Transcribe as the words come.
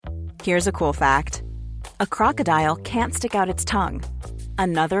Here's a cool fact. A crocodile can't stick out its tongue.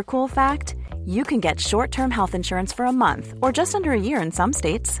 Another cool fact, you can get short-term health insurance for a month or just under a year in some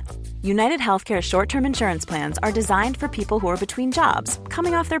states. United Healthcare short-term insurance plans are designed for people who are between jobs,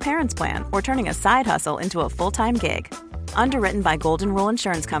 coming off their parents' plan, or turning a side hustle into a full-time gig. Underwritten by Golden Rule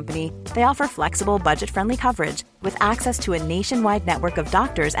Insurance Company, they offer flexible, budget-friendly coverage with access to a nationwide network of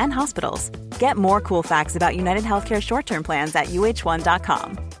doctors and hospitals. Get more cool facts about United Healthcare short-term plans at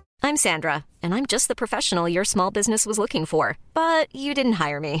uh1.com. I'm Sandra, and I'm just the professional your small business was looking for. But you didn't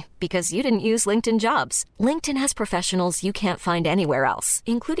hire me because you didn't use LinkedIn Jobs. LinkedIn has professionals you can't find anywhere else,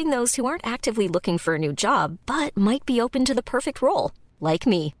 including those who aren't actively looking for a new job, but might be open to the perfect role, like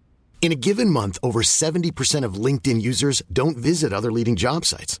me. In a given month, over 70% of LinkedIn users don't visit other leading job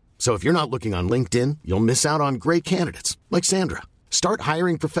sites. So if you're not looking on LinkedIn, you'll miss out on great candidates like Sandra. Start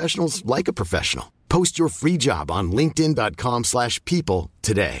hiring professionals like a professional. Post your free job on linkedin.com/people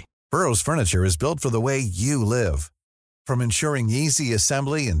today. Burrow's furniture is built for the way you live. From ensuring easy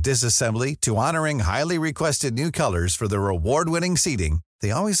assembly and disassembly to honoring highly requested new colors for their award-winning seating,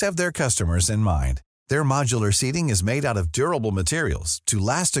 they always have their customers in mind. Their modular seating is made out of durable materials to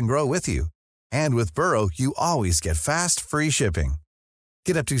last and grow with you. And with Burrow, you always get fast, free shipping.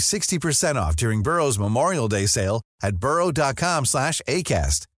 Get up to 60% off during Burrow's Memorial Day sale at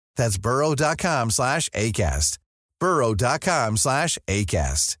burrow.com/ACAST. That's burrow.com/ACAST.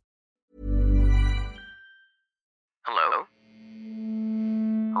 burrow.com/ACAST. Hello?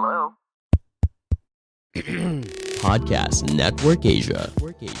 Hello? Podcast Network Asia.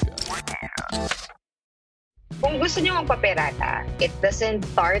 Kung gusto nyo magpaperata, it doesn't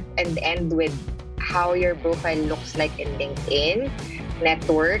start and end with how your profile looks like in LinkedIn,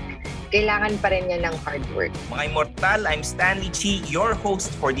 network. Kailangan pa rin yan ng hard work. Mga Immortal, I'm Stanley Chi, your host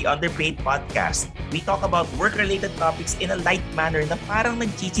for the Underpaid Podcast. We talk about work-related topics in a light manner na parang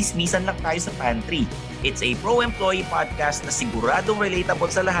nagchichismisan lang tayo sa pantry. It's a pro-employee podcast na siguradong relatable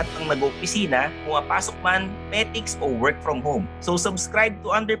sa lahat ng nag-opisina, pumapasok man, petics o work from home. So subscribe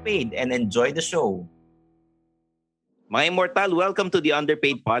to Underpaid and enjoy the show. Mga Immortal, welcome to the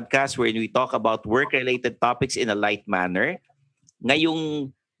Underpaid Podcast where we talk about work-related topics in a light manner.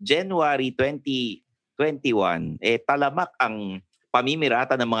 Ngayong January 2021, talamak ang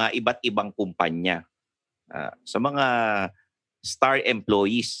pamimirata ng mga iba't ibang kumpanya. Sa mga star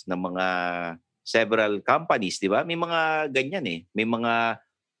employees ng mga several companies, di ba? May mga ganyan eh. May mga,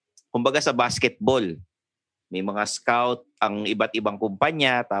 kumbaga sa basketball, may mga scout ang iba't ibang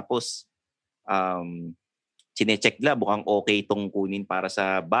kumpanya, tapos sinecheck lang, mukhang okay itong kunin para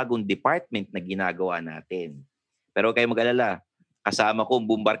sa bagong department na ginagawa natin. Pero kayo mag-alala, kasama ko ang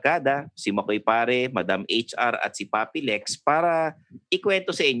Bumbarkada, si Makoy Pare, Madam HR at si Papi Lex para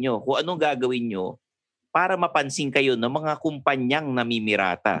ikwento sa inyo kung anong gagawin nyo para mapansin kayo ng mga kumpanyang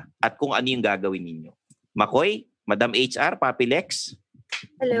namimirata at kung ano yung gagawin ninyo. Makoy, Madam HR, Papi Lex,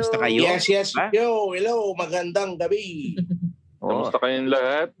 Hello. kumusta kayo? Yes. Hello. Magandang gabi. Kamusta kayong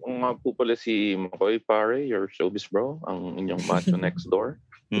lahat? Ang mga po pala si Makoy Pare, your showbiz bro, ang inyong macho next door.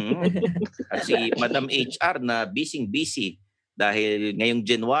 At si Madam HR na busy dahil ngayong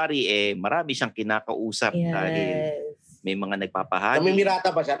January marami siyang kinakausap dahil may mga nagpapahagi.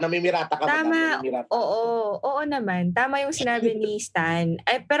 Namimirata ba siya? Namimirata ka ba? Tama. Oo naman. Tama yung sinabi ni Stan.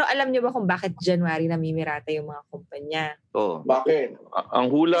 Pero alam niyo ba kung bakit January namimirata yung mga kumpanya? Oh. Bakit?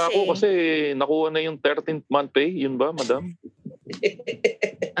 Ang hula ko kasi nakuha na yung 13th month pay. Yun ba, madam?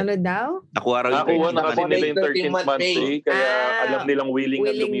 Ano daw? Nakuha na kasi nila yung 13th month pay. Kaya alam nilang willing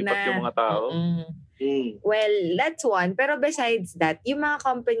na lumipat yung mga tao. Well, that's one. Pero besides that, yung mga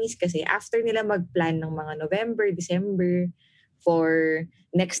companies kasi, after nila mag-plan ng mga November, December for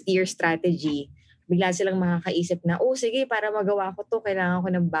next year strategy, bigla silang makakaisip na, sige, para magawa ko to, kailangan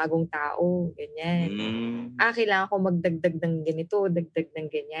ko ng bagong tao. Ganyan. Kailangan ko magdagdag ng ganito, dagdag ng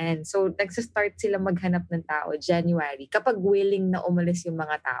ganyan. So, nagsastart sila maghanap ng tao January kapag willing na umalis yung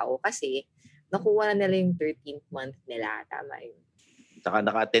mga tao kasi nakuha na nila yung 13th month nila. Tama yun. Saka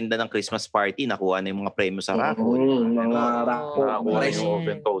naka-attend na ng Christmas party, nakuha na yung mga premyo sa raffle. Mga raffle. Nakuha yung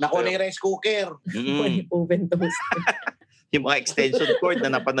oven toaster. Nakuha na yung rice cooker. Oven toaster. Yung mga extension cord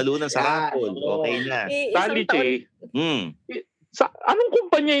na napanalunan sa raffle. Okay na. Tali, Che. Anong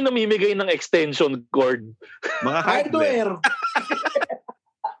kumpanya yung namimigay ng extension cord? Mga hardware.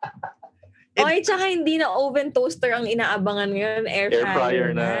 Tsaka hindi na oven toaster ang inaabangan ngayon. Air fryer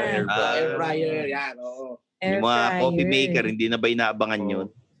na. Air fryer, yan. Oo. Yung mga coffee maker, hindi na ba inaabangan yun?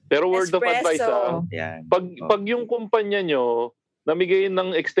 Pero word of advice pag yung kumpanya nyo namigay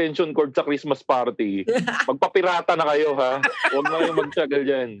ng extension cord sa Christmas party, magpapirata na kayo ha. Huwag na yung magsagal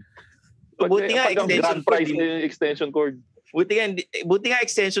dyan. Buti nga, extension cord. Extension cord. Buti nga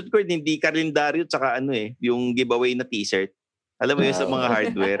extension cord, hindi kalendaryo tsaka yung giveaway na t-shirt. Alam mo yun sa mga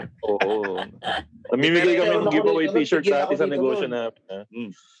hardware. Oo. Namimigay kami ng giveaway t-shirt dati sa negosyo na.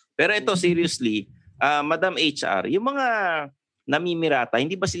 Pero ito, seriously, Madam HR, yung mga namimirata,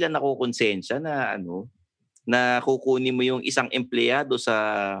 hindi ba sila nakukonsensya na na kukunin mo yung isang empleyado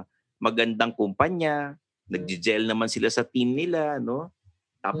sa magandang kumpanya, nagji-gel naman sila sa team nila, no?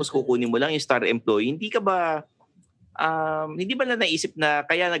 Tapos kukunin mo lang yung star employee. Hindi ba na naisip na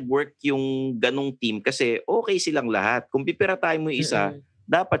kaya nag-work yung ganong team kasi okay silang lahat. Kung pipiratahin mo yung isa,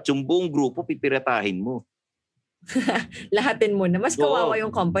 dapat yung buong grupo pipiratahin mo. Lahatin mo na. Mas kawawa yung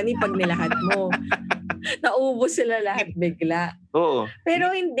company pag nilahat mo. Naubos sila lahat bigla. Oo.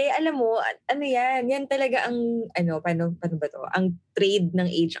 Pero hindi, alam mo, yan talaga ang, paano ba to? Ang trade ng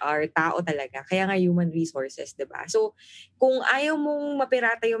HR, tao talaga. Kaya nga human resources, diba? So, kung ayaw mong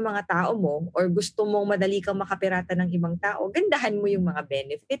mapirata yung mga tao mo or gusto mong madali kang makapirata ng ibang tao, gandahan mo yung mga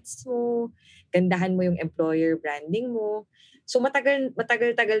benefits mo, gandahan mo yung employer branding mo. So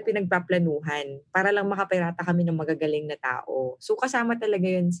matagal-tagal pinagpaplanuhan para lang makapirata kami ng magagaling na tao. So kasama talaga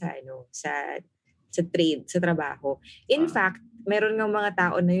 'yun sa trade, sa trabaho. In fact, meron ng mga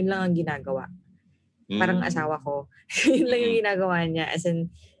tao na 'yun lang ang ginagawa. Parang asawa ko. 'Yun lang yung ginagawa niya as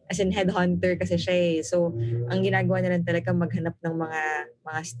in headhunter kasi siya. So ang ginagawa niya lang talaga maghanap ng mga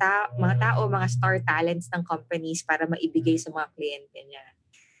tao, mga star talents ng companies para maibigay sa mga kliyente niya.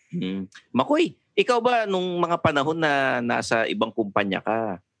 Makoy, ikaw ba nung mga panahon na nasa ibang kumpanya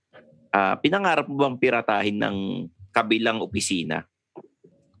ka, pinangarap mo bang piratahin ng kabilang opisina?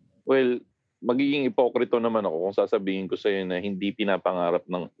 Well, magiging ipokrito naman ako kung sasabihin ko sa iyo na hindi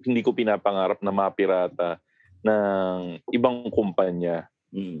ko pinapangarap na mapirata ng ibang kumpanya.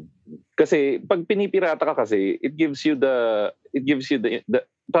 Kasi pag pinipirata ka kasi, it gives you the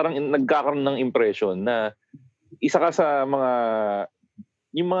parang nagkakaroon ng impression na isa ka sa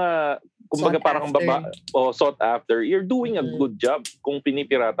yung mga kumbaga parang sought after, you're doing a good job kung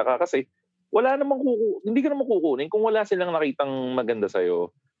pinipirata ka kasi hindi ka naman kukunin kung wala silang nakitang maganda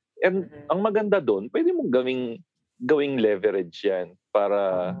sa'yo. And ang maganda doon, pwede mong gawing leverage yan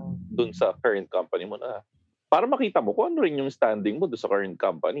para doon sa current company mo na para makita mo kung ano rin yung standing mo doon sa current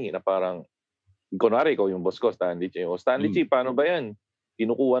company na parang kunwari ikaw yung boss ko, Stanley Chi. Stanley Chi, paano ba yan?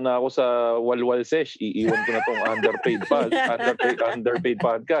 Kinukuha na ako sa Walwal Sesh. Iiwan ko na tong underpaid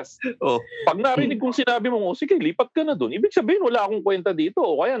podcast. Pag narinig kong sinabi mo, sige, lipat ka na doon. Ibig sabihin, wala akong kwenta dito.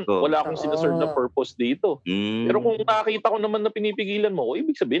 O kaya, wala akong sinaserve na purpose dito. Pero kung nakita ko naman na pinipigilan mo,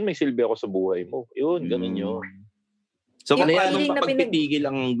 ibig sabihin, may silbi ako sa buhay mo. Yun, ganun yun. So, paano pagpipigil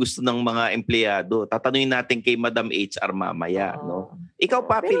ang gusto ng mga empleyado? Tatanungin natin kay Madam HR mamaya. No? Ikaw,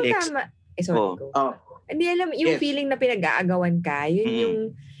 Papi Lex. Hindi alam, yung feeling na pinag-aagawan ka,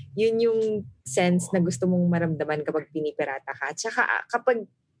 yun yung sense na gusto mong maramdaman kapag pinipirata ka. At saka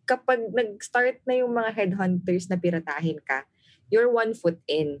kapag nag-start na yung mga headhunters na piratahin ka, you're 1 foot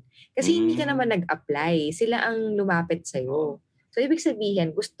in. Kasi hindi ka naman nag-apply. Sila ang lumapit sa'yo. So, ibig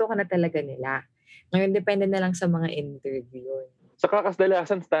sabihin, gusto ka na talaga nila. Ngayon, depende na lang sa mga interview yun. Sa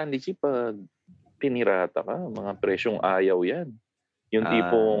kakasdalasan, Stanley Chi, pag pinirata ka, mga presyong ayaw yan. Yung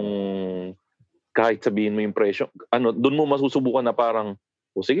tipong kahit sabihin mo yung presyo, doon mo masusubukan na parang,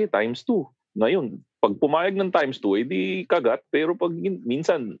 sige, times 2. Ngayon, pag pumayag ng times 2, di kagat. Pero pag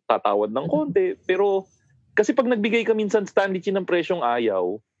minsan, tatawad ng konti. Pero, kasi pag nagbigay ka minsan, Stanley Chi, ng presyong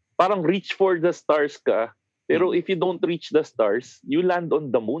ayaw, parang reach for the stars ka. Pero if you don't reach the stars, you land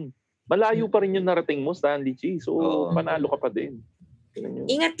on the moon. Malayo pa rin yung narating mo, Stanley Chi. So, panalo ka pa din.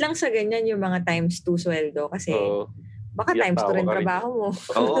 Ingat lang sa ganyan yung mga times 2 sweldo kasi baka times 2 rin trabaho mo.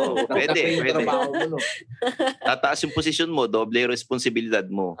 Oo, pwede. Tataas yung posisyon mo, doble yung responsibilidad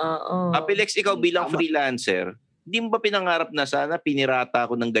mo. Papi Lex, ikaw bilang freelancer, hindi mo ba pinangarap na sana pinirata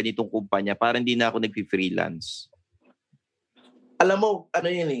ako ng ganitong kumpanya para hindi na ako nagpi-freelance? Alam mo,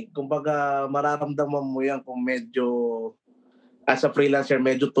 kumbaga mararamdaman mo yan kung medyo as a freelancer,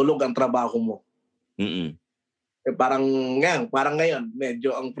 medyo tulog ang trabaho mo. Parang ngayon,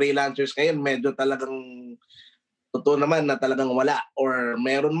 medyo ang freelancers ngayon, medyo talagang totoo naman na talagang wala or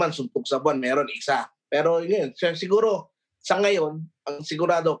meron man suntok sa buwan, meron isa. Pero yun, siguro sa ngayon, ang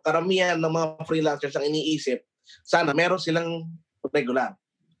sigurado karamihan ng mga freelancers ang iniisip, sana meron silang regular.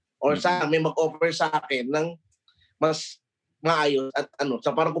 Or sana may mag-offer sa akin ng mas maayos at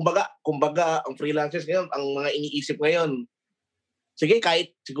sa parang kumbaga ang freelancers ngayon, ang mga iniisip ngayon, sige,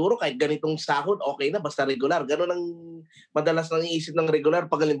 kahit ganitong sahod, okay na, basta regular. Ganun ang madalas nang iniisip ng regular.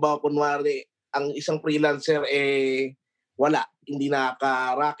 Pag halimbawa, kunwari, ang isang freelancer wala, hindi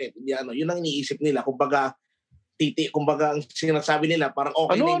nakaka-racket, yun ang iniisip nila. Kumbaga ang sinasabi nila parang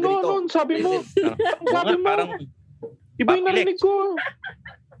okay na yung ganito. Sabi mo? Parang Iba yung narinig ko.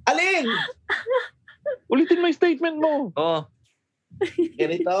 Alin? Ulitin mo yung statement mo. Oh.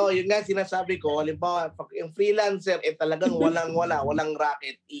 Ganito, yun nga sinasabi ko, halimbawa, yung freelancer, talagang walang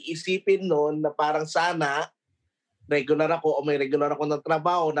racket. Iisipin nun na parang sana, regular ako o may regular ako ng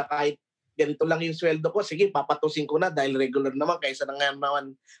trabaho na kahit ganito lang yung sweldo ko, sige, papatusin ko na dahil regular naman kaysa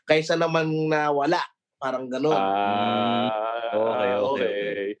naman na wala. Parang gano'n.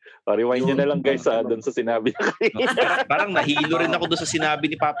 Okay. Rewind nyo na lang guys doon sa sinabi niya kanina. Parang nahilo rin ako doon sa sinabi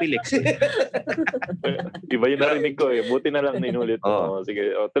ni Papi Lex. Iba yung narinig ko eh. Buti na lang ninulit mo.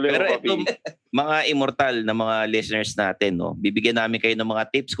 Sige, tuloy mo, Papi. Pero mga immortal na mga listeners natin, no, bibigyan namin kayo ng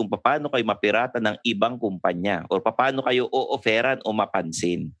mga tips kung paano kayo mapirata ng ibang kumpanya or paano kayo o-offeran o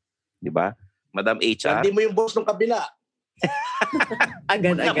mapansin. Di ba? Madam HR? Hindi mo yung boss ng kabila.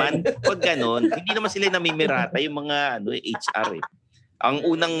 Agad-agad. Naman, wag ganon. Hindi naman sila namimirata yung mga HR eh. Ang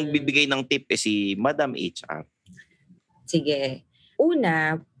unang bibigay ng tip si Madam HR. Sige.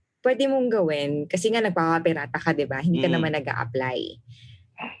 Una, pwede mong gawin, kasi nga nagpapapirata ka, di ba? Hindi ka naman nag-a-apply.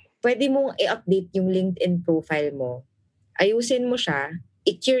 Pwede mong i-update yung LinkedIn profile mo. Ayusin mo siya.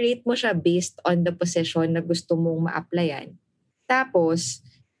 I-curate mo siya based on the position na gusto mong ma-applyan. Tapos,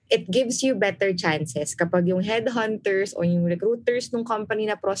 it gives you better chances kapag yung headhunters o yung recruiters ng company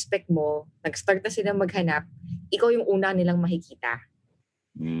na prospect mo, nag-start na silang maghanap, ikaw yung una nilang makikita.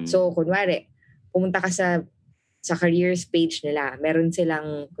 So, kunwari, pumunta ka sa careers page nila, meron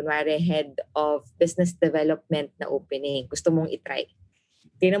silang, kunwari, head of business development na opening. Gusto mong itry.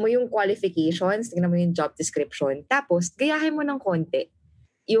 Tingnan mo yung qualifications, tingnan mo yung job description, tapos gayahin mo ng konti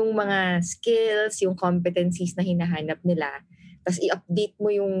yung mga skills, yung competencies na hinahanap nila. Tapos i-update mo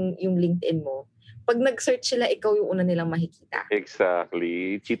yung LinkedIn mo. Pag nag-search sila, ikaw yung una nilang makikita.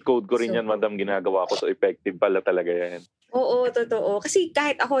 Exactly. Cheat code ko rin yan, madam. Ginagawa ko. So effective pala talaga yan. Oo, totoo. Kasi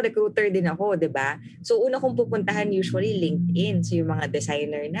kahit ako, recruiter din ako, di ba? So una kong pupuntahan usually LinkedIn. So yung mga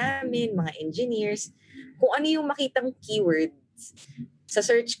designer namin, mga engineers, kung ano yung makitang keywords sa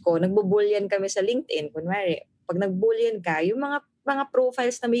search ko, nagbo-boolean kami sa LinkedIn. Kunwari, pag nag-boolean ka, yung mga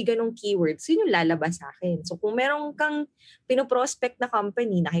profiles na may ganong keywords, yun yung lalabas sa akin. So kung meron kang pinoprospect na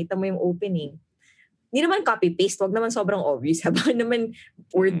company, nakita mo yung opening, hindi naman copy-paste, wag naman sobrang obvious. Baka naman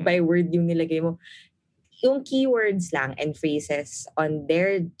word by word yung nilagay mo. Yung keywords lang and phrases on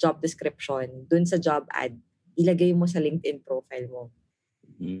their job description, dun sa job ad, ilagay mo sa LinkedIn profile mo.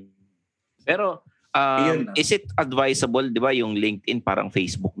 Pero, is it advisable, di ba, yung LinkedIn parang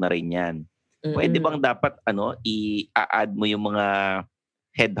Facebook na rin yan? Pwede bang dapat i-add mo yung mga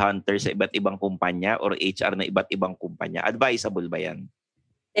headhunters sa iba't ibang kumpanya or HR na iba't ibang kumpanya? Advisable ba yan?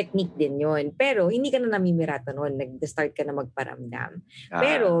 Technique din yun. Pero hindi ka na namimirata noon. Nag-start ka na magparamdam.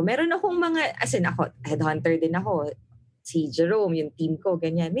 Pero meron akong mga, as in ako, headhunter din ako. Si Jerome, yung team ko,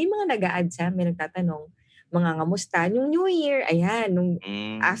 ganyan. May mga nag-a-add sa amin, nagtatanong, mga ngamusta. Yung New Year, ayan,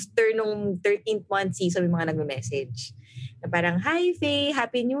 after nung 13th month season, may mga nagme-message. Na parang, hi Faye,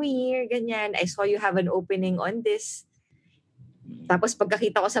 Happy New Year, ganyan. I saw you have an opening on this. Tapos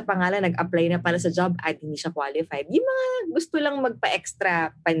pagkakita ko sa pangalan, nag-apply na pala sa job ad, hindi siya qualified. Yung mga gusto lang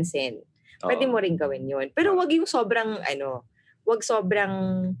magpa-extra pansin, pwede mo rin gawin yun. Pero wag yung sobrang, wag sobrang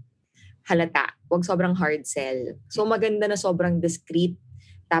halata, wag sobrang hard sell. So maganda na sobrang discreet,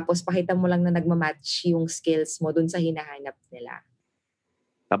 tapos pakita mo lang na nagmamatch yung skills mo dun sa hinahanap nila.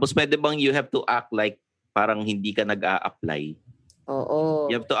 Tapos pwede bang you have to act like parang hindi ka nag-a-apply? Oo.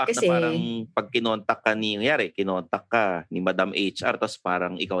 You have to act kasi, na parang pag kinontak ka kinontak ka ni Madam HR, tapos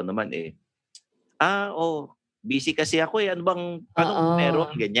parang ikaw naman busy kasi ako ano bang,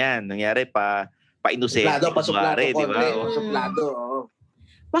 meron, ganyan. Nangyari pa-inosente. Suplado, di ba? Suplado,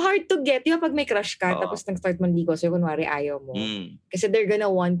 hard to get. Di ba pag may crush ka, tapos nag-start manligo, so kunwari ayaw mo. Kasi they're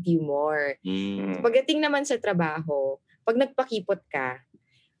gonna want you more. Pagdating naman sa trabaho, pag nagpakipot ka,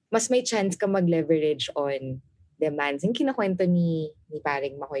 mas may chance ka mag-leverage on demands. Yung kinakwento ni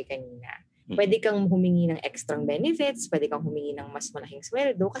paring Makoy kanina. Pwede kang humingi ng extrang benefits, pwede kang humingi ng mas malaking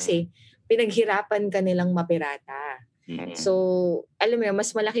sweldo kasi pinaghirapan ka nilang mapirata. So, alam mo yun,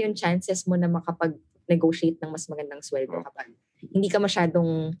 mas malaki yung chances mo na makapag-negotiate ng mas magandang sweldo kapag hindi ka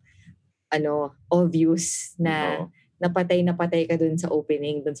masyadong obvious na napatay ka dun sa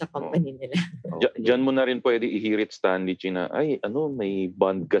opening, dun sa company nila. Diyan mo na rin pwede i-hear it, Stanley Chi, na may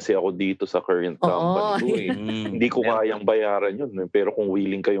bond kasi ako dito sa current company ko Hindi ko kayang bayaran yun. Pero kung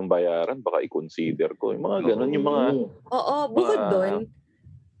willing kayong bayaran, baka i-consider ko. Yung mga ganun, yung mga... Oo, bukod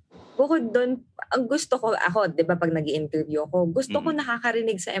doon, ang gusto ko, ako, di ba pag nag-i-interview ako, gusto ko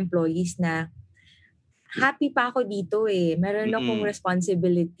nakakarinig sa employees na happy pa ako dito eh. Meron akong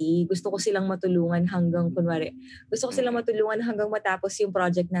responsibility. Gusto ko silang matulungan hanggang, kunwari, gusto ko silang matulungan hanggang matapos yung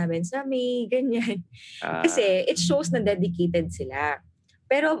project namin sa May, ganyan. Kasi it shows na dedicated sila.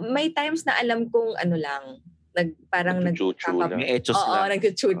 Pero may times na alam kong may etos lang.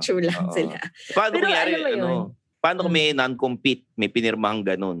 nagchuchu lang sila. Paano Pero nangyari, alam mo yun, paano kung may non-compete, may pinirmahang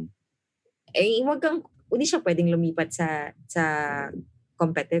ganun? Hindi siya pwedeng lumipat sa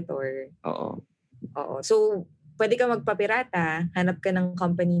competitor. Oo. So, pwede ka magpapirata, hanap ka ng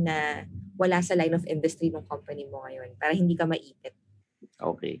company na wala sa line of industry ng company mo ngayon para hindi ka maipit.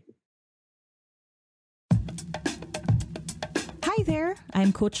 Okay. Hi there, I'm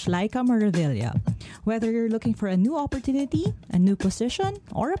Coach Laika Maravilla. Whether you're looking for a new opportunity, a new position,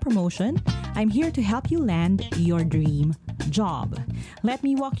 or a promotion, I'm here to help you land your dream job. Let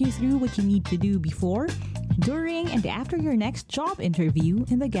me walk you through what you need to do before, during, and after your next job interview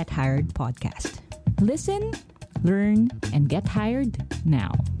in the Get Hired podcast. Listen, learn, and get hired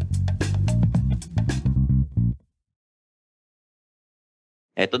now.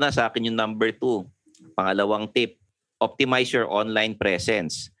 Ito na sa akin yung number 2. Pangalawang tip, optimize your online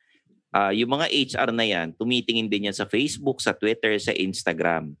presence. Yung mga HR na yan, tumitingin din yan sa Facebook, sa Twitter, sa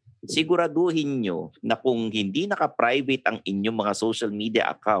Instagram. Siguraduhin nyo na kung hindi naka-private ang inyong mga social media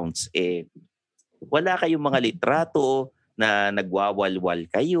accounts, wala kayong mga litrato na nagwawalwal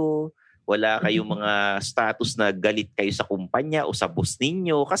kayo, wala kayong mga status na galit kayo sa kumpanya o sa boss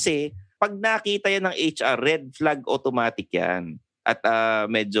ninyo. Kasi pag nakita yan ng HR, red flag automatic yan. At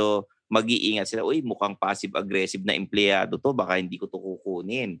medyo mag-iingat sila, mukhang passive-aggressive na empleyado to, baka hindi ko to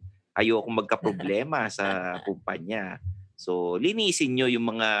kukunin. Ayokong magka-problema sa kumpanya. So, linisin nyo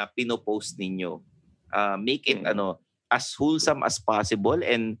yung mga pinopost ninyo. Make it as wholesome as possible,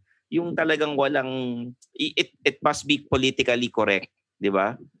 and yung talagang it must be politically correct, di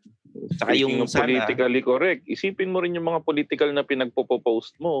ba? Saka yung politically correct, isipin mo rin yung mga political na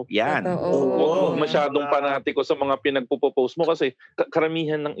pinagpo-post mo. Yan. Huwag masyadong panatiko sa mga pinagpo-post mo kasi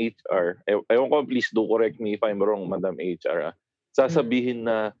karamihan ng HR, ewan ko, please do correct me if I'm wrong, Madam HR, sasabihin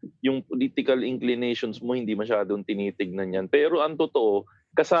na yung political inclinations mo hindi masyadong tinitignan yan. Pero ang totoo,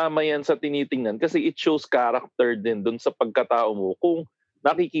 kasama yan sa tinitingnan kasi it shows character din dun sa pagkatao mo. Kung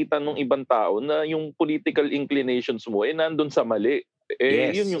nakikita ng ibang tao na yung political inclinations mo nandun sa mali.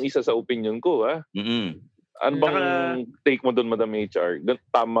 Yes. Yun yung isa sa opinion ko, ha? Ano bang take mo doon, Madam HR?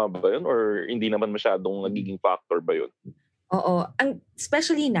 Tama ba yun? Or hindi naman masyadong nagiging factor ba yun? Oo.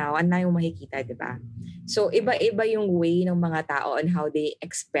 Especially now, yung makikita, di ba? So, iba-iba yung way ng mga tao on how they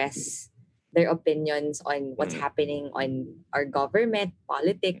express their opinions on what's happening on our government,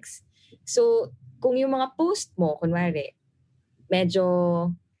 politics. So, kung yung mga post mo, kunwari,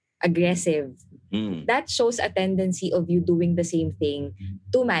 medyo aggressive, that shows a tendency of you doing the same thing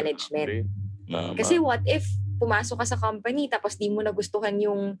to management. Kasi what if pumasok ka sa company tapos di mo nagustuhan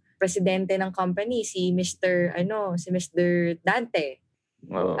yung presidente ng company, si Mr. Dante.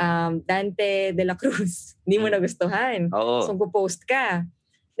 Dante de la Cruz. Di mo nagustuhan. So, post ka.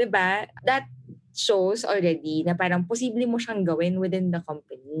 Diba? That shows already na parang posible mo siyang gawin within the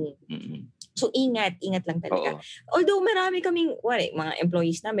company. So, ingat lang talaga. Although marami kaming, mga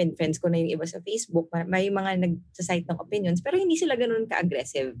employees namin, friends ko na yung iba sa Facebook, may mga nag-cite ng opinions, pero hindi sila ganun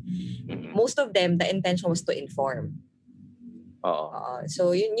ka-aggressive. Most of them, the intention was to inform.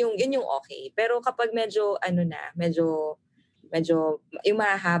 So, yun yung okay. Pero kapag medyo yung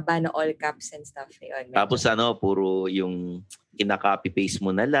mahaba na all caps and stuff. Yun, tapos puro yung kinaka-copy-paste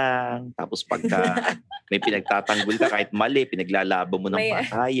mo na lang. Tapos pagka may pinagtatanggol ka kahit mali, pinaglalaban mo ng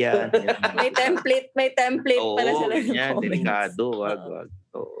patayan. may template pala sila. Yan, delikado. Wag.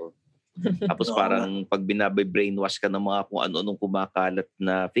 Oo. Tapos parang pag binabrainwash ka ng mga kung ano-anong kumakalat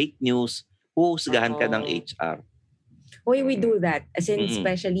na fake news, husgahan ka ng HR. We do that. As in,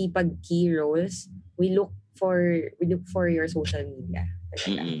 especially pag key roles, we look for your social media.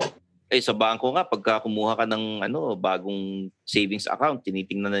 Sa bangko nga, pagka kumuha ka ng bagong savings account,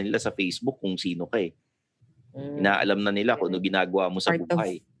 tinitingnan na nila sa Facebook kung sino ka eh. Inaalam na nila kung ano ginagawa mo sa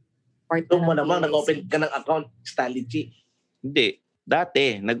buhay. Ito mo naman, nag-open ka ng account, strategy. Hindi.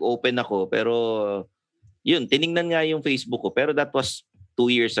 Dati, nag-open ako, pero yun, tiningnan nga yung Facebook ko, pero that was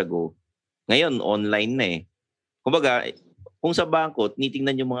 2 years ago. Ngayon, online na eh. Kumbaga, kung sa bangko,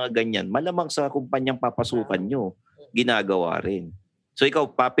 tinitingnan yung mga ganyan, malamang sa kumpanyang papasukan nyo, ginagawa rin. So ikaw,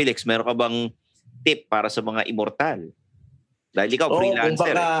 Papilex, meron ka bang tip para sa mga immortal? Dahil ikaw,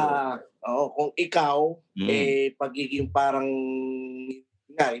 freelancer. Kung ikaw, pagiging parang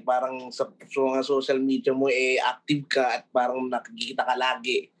sa mga social media mo, active ka at parang nakikita ka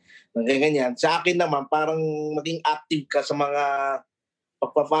lagi. Ganyan. Sa akin naman, parang maging active ka sa mga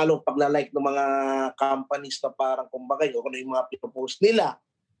pagpa-follow, pagla-like ng mga companies na parang kumbaga yung ano yung mga pinopost nila.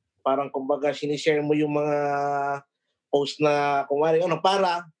 Parang kumbaga sinishare mo yung mga post na kumari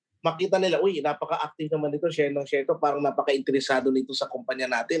para makita nila, uy, napaka-active naman nito, share ng share to, parang napaka-interesado nito sa kumpanya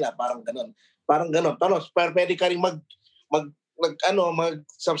natin, parang gano'n. Parang gano'n. Tapos, pwede ka rin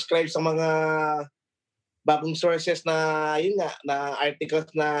mag-subscribe sa mga bagong sources na, yun nga, na articles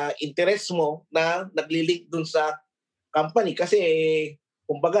na interest mo na naglilink dun sa company. Kasi,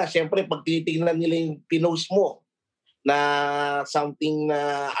 kumbaga, syempre, pag tinitingnan nila yung pinost mo na something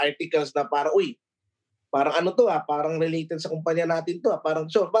na articles na parang, uy, parang ano to parang related sa kumpanya natin to parang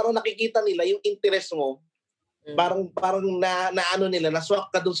parang nakikita nila yung interest mo. Parang na ano nila,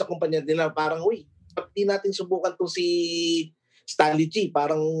 na-swak ka dun sa kumpanya nila, parang, uy, di natin subukan to si Stanley G.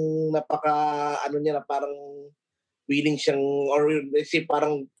 Parang niya na parang willing siyang, or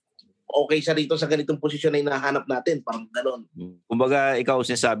parang okay siya rito sa ganitong posisyon na hinahanap natin. Parang gano'n. Kumbaga, ikaw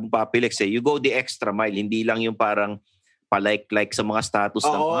sinasabing Papilex you go the extra mile. Hindi lang yung parang pa-like sa mga status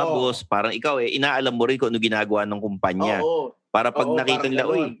ng mga boss. Parang ikaw inaalam mo rin kung ano ginagawa ng kumpanya. Para pag nakita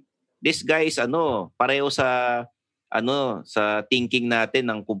nila, uy, this guy is pareho sa sa thinking natin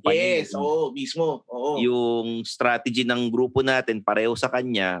ng kumpanya. Yes, mismo. Yung strategy ng grupo natin pareho sa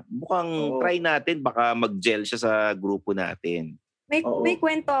kanya. Mukhang try natin, baka mag-gel siya sa grupo natin. May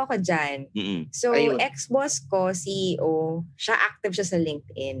kwento ako dyan. So, ex-boss ko, CEO, siya active siya sa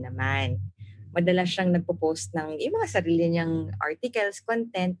LinkedIn naman. Madalas siyang nagpo-post ng yung mga sarili niyang articles,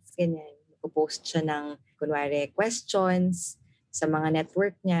 contents, ganyan. Nagpo-post siya ng, kunwari, questions sa mga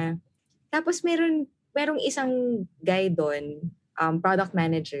network niya. Tapos merong isang guy doon, product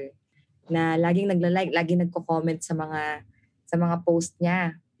manager, na laging nagla-like, laging nagko-comment sa mga post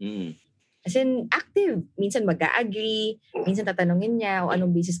niya. As in, active. Minsan mag-a-agree, minsan tatanungin niya o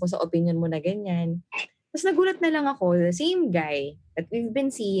anong basis mo sa opinion mo na ganyan. Tapos nagulat na lang ako, the same guy that we've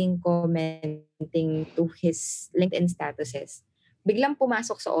been seeing commenting to his LinkedIn statuses, biglang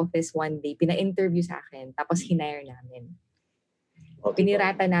pumasok sa office one day, pina-interview sa akin, tapos hinire namin.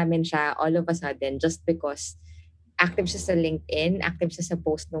 Pinirata namin siya all of a sudden just because active siya sa LinkedIn, active siya sa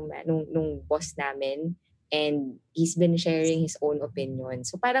post nung boss namin, and he's been sharing his own opinion.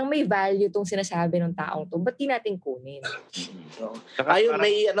 So parang may value tong sinasabi ng taong to. Ba't di natin kunin? Ayun,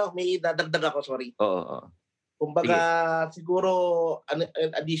 may dadagdag ako, sorry. Oo. Kumbaga, siguro,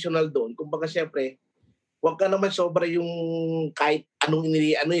 additional doon. Kumbaga, syempre, huwag ka naman sobra yung kahit anong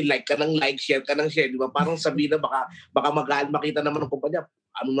like ka ng like, share ka ng share, di ba? Parang sabihin na baka makita naman ng kumpanya,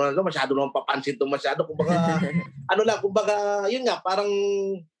 masyado naman papansin to masyado. Kumbaga, kumbaga, yun nga, parang,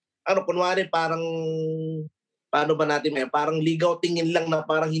 kunwari, parang, paano ba natin parang ligaw tingin lang na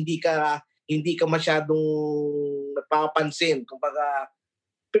parang hindi ka masyadong napapansin. Kumbaga,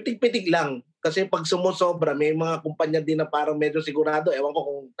 pitig-pitig lang. Kasi pag sumusobra, may mga kumpanya din na parang medyo sigurado, ewan ko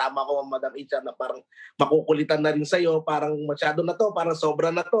kung tama ko, Madam Icha, na parang makukulitan na rin sa'yo, parang masyado na to, parang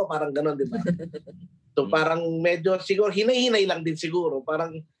sobra na to, parang gano'n, di ba? So parang medyo siguro, hinay-hinay lang din siguro.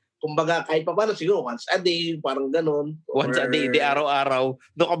 Parang, kumbaga, kahit pa paano, siguro once a day, parang gano'n. Once a day, di araw-araw.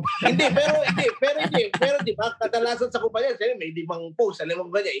 Pero di ba, kadalasan sa kumpanya, may limang post, alam mo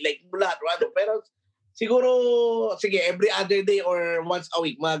ganyan, i-like mo lahat, pero siguro, sige, every other day or once a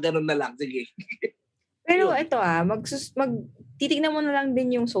week, mga ganun na lang, sige. Pero ito titignan mo na lang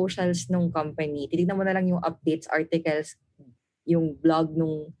din yung socials ng company, titignan mo na lang yung updates, articles, yung blog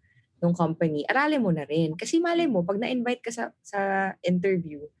nung company, aralin mo na rin. Kasi malay mo, pag na-invite ka sa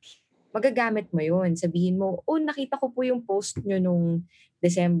interview, magagamit mo yun. Sabihin mo, nakita ko po yung post nyo nung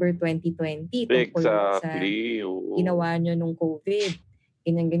December 2020 tungkol sa ginawa nyo nung COVID.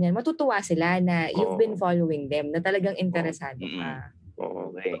 Ganyan. Matutuwa sila na you've been following them, na talagang interesado ka.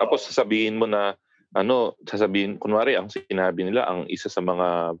 Okay. Tapos sasabihin mo na, kunwari, ang sinabi nila, ang isa sa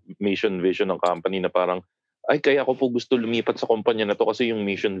mga mission vision ng company na parang, ay, kaya ako po gusto lumipat sa kumpanya na to kasi yung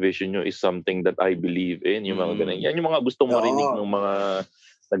mission vision nyo is something that I believe in. Yung mga ganun. Yan yung mga gustong marinig ng mga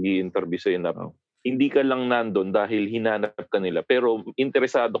nag-i-interview sa'yo na hindi ka lang nandun dahil hinanap ka nila, pero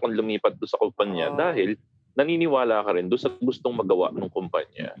interesado kang lumipat doon sa kumpanya dahil naniniwala ka rin doon sa gustong magawa ng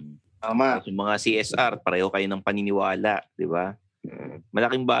kumpanya. Tama. Yung mga CSR, pareho kayo ng paniniwala, di ba?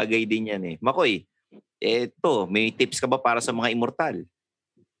 Malaking bagay din yan eh. Makoy, may tips ka ba para sa mga immortal?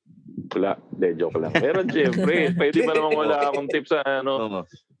 Wala, joke lang. Meron, syempre. Pwede ba namang wala akong tips sa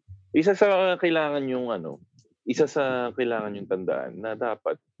Isa sa kailangan yung tandaan na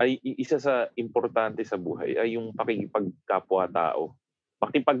dapat ay isa sa importante sa buhay ay yung pakikipagkapwa-tao.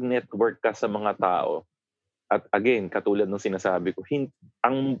 Pakipag-network ka sa mga tao. At again, katulad ng sinasabi ko,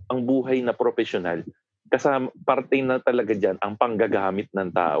 ang buhay na profesional, kasama, parte na talaga dyan ang panggagamit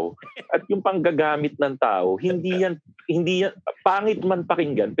ng tao. At yung panggagamit ng tao, hindi yan, pangit man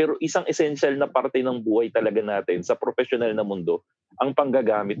pakinggan, pero isang essential na parte ng buhay talaga natin sa professional na mundo, ang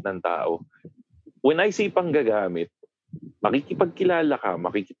panggagamit ng tao. When I say panggagamit, makikipagkilala ka,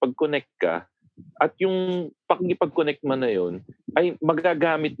 makikipag-connect ka, at yung pakikipag-connect mo na yun, ay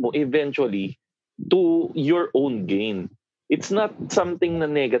magagamit mo eventually to your own gain. It's not something na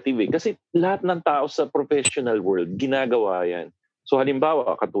negative kasi lahat ng tao sa professional world ginagawa yan. So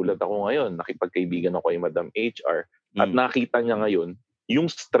halimbawa, katulad ako ngayon, nakipagkaibigan ako kay Madam HR at nakita niya ngayon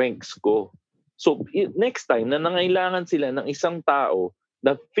yung strengths ko. So next time na nangailangan sila ng isang tao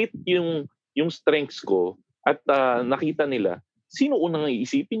na fit yung strengths ko at nakita nila, sino unang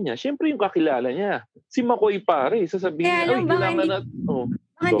iisipin niya? Siyempre yung kakilala niya. Si Makoy pare, sasabihin niya, ay, kailangan na...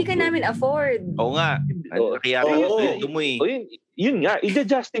 Hindi ka namin afford. Oo nga. Kaya mo eh. Yun nga,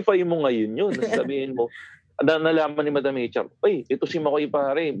 i-justify mo ngayon yun. Sabihin mo, nalaman ni Madam HR, ay, ito si Makoy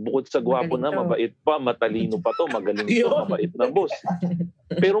pare, bukod sa gwapo na, mabait pa, matalino pa to, magaling to, mabait na boss.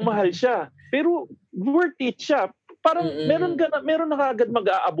 Pero mahal siya. Pero worth it siya. Parang meron na kaagad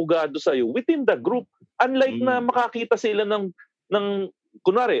mag-aabogado sa'yo within the group. Unlike na makakita sila ng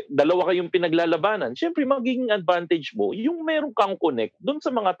kunwari, dalawa kayong pinaglalabanan, syempre magiging advantage mo yung meron kang connect dun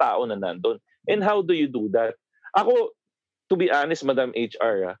sa mga tao na nandun. And how do you do that? Ako, to be honest, Madam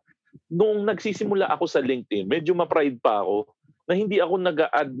HR, nung nagsisimula ako sa LinkedIn, medyo ma-pride pa ako na hindi ako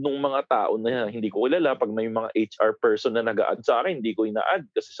nag-a-add nung mga tao na hindi ko kilala. Pag may mga HR person na nag-a-add sa akin, hindi ko ina-add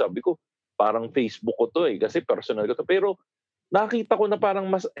kasi sabi ko, parang Facebook ko to kasi personal ko to. Pero nakita ko na parang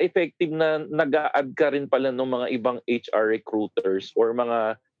mas effective na nag-a-add ka rin pala ng mga ibang HR recruiters or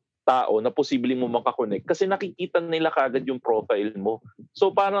mga tao na posibleng mo makakonect kasi nakikita nila kagad yung profile mo.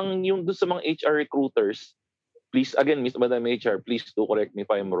 So parang yung doon sa mga HR recruiters, please, again, Ms. Madam HR, please do correct me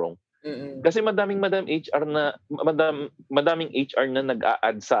if I'm wrong. Kasi madaming HR na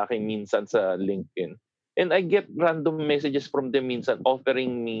nag-a-add sa akin minsan sa LinkedIn. And I get random messages from them minsan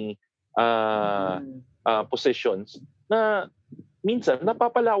offering me positions na minsan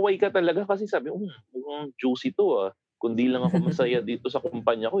napapalaway ka talaga kasi sabi, mukhang juicy to Kundi lang ako masaya dito sa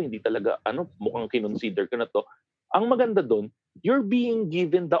kumpanya ko, hindi talaga mukhang kinonsider ko na to. Ang maganda doon, you're being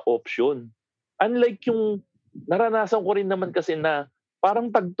given the option. Unlike yung naranasan ko rin naman kasi na parang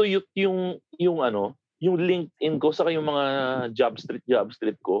tagtuyot yung LinkedIn ko sa yung mga job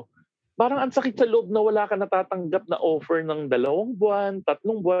street ko. Parang ang sakit sa loob na wala ka natatanggap na offer ng 2 buwan, 3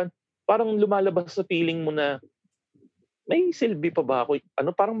 buwan. Parang lumalabas sa feeling mo na may silbi pa ba ako?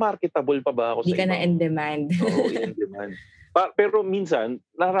 Parang marketable pa ba ako? Hindi ka na in demand. Oo, in demand. Pero minsan,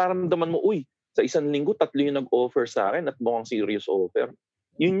 nararamdaman mo, sa isang linggo, 3 yung nag-offer sa akin at mukhang serious offer.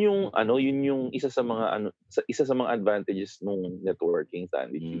 Yun yung isa sa mga advantages ng networking,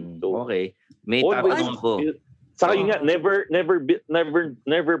 Sandy. So, okay. May tatanong ko. Saka yun nga, never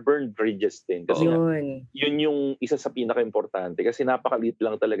burn bridges din. Kasi yun yung isa sa pinaka-importante. Kasi napakaliit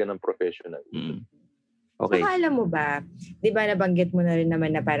lang talaga ng professional. Okay. So, alam mo ba, di ba nabanggit mo na rin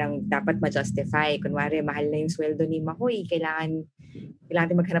naman na parang dapat ma-justify. Kunwari, mahal na yung sweldo ni Makoy. Kailangan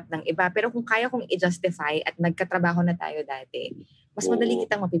natin maghanap ng iba. Pero kung kaya kong i-justify at nagkatrabaho na tayo dati, mas madali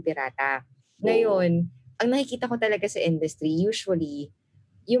kitang mapipirata. Ngayon, ang nakikita ko talaga sa industry, usually,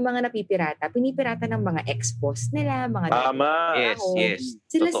 yung mga napipirata, pinipirata ng mga ex-boss nila, mga tama. Yes.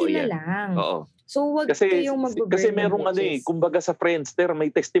 Sila lang. Oo. So, wag kayong mag-burn. Kasi merong kumbaga sa Friendster, may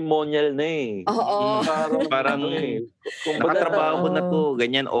testimonial na Oo. Parang nakatrabaho ko na to,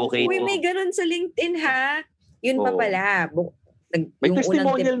 ganyan, okay to. May ganun sa LinkedIn, ha? Yun pa pala. May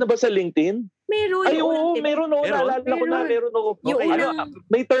testimonial na ba sa LinkedIn? Meron. Ay, oo, meron. Naalala ko na, meron.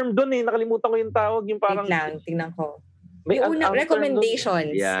 May term doon nakalimutan ko yung tawag. Yung parang... Wait lang, tingnan ko. May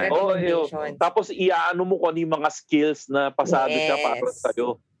recommendations. Tapos iaano mo kung ano yung mga skills na pasado siya para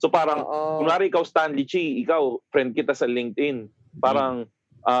sa'yo. So parang, kunwari ikaw Stanley Chi, ikaw, friend kita sa LinkedIn. Parang,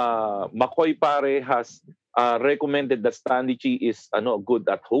 Makoy pare has recommended that Stanley Chi is good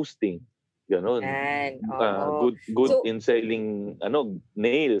at hosting. Ganon. Good so, in selling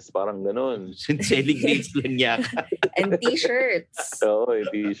nails, parang ganon. Selling nails lang niya. And t-shirts.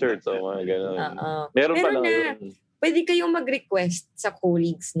 T-shirts. Mga ganon. Meron pa lang yun. Pwede kayong mag-request sa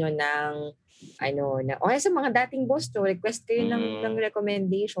colleagues nyo ng sa mga dating boss nyo, request kayo ng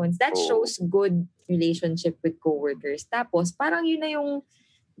recommendations. That shows good relationship with coworkers. Tapos, parang yun na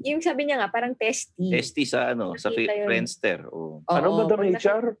yung sabi niya nga, parang testy. Testy sa sa Friendster. Ano ba daw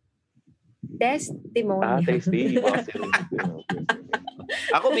HR? Testimonial. Testy.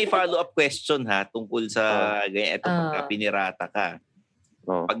 Ako may follow-up question tungkol sa ganyan. Ito pagka pinirata ka.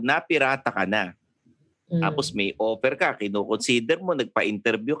 Pag napirata ka na, tapos may offer ka, kino-consider mo,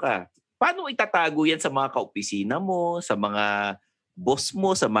 nagpa-interview ka, paano itatago yan sa mga kaopisina mo, sa mga boss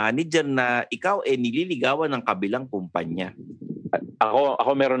mo, sa manager na ikaw nililigawan ng kabilang kumpanya?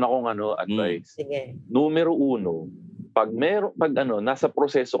 Ako meron akong advice. Sige. Numero 1, pag nasa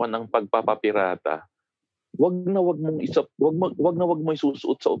proseso ka ng pagpapapirata, wag na wag mo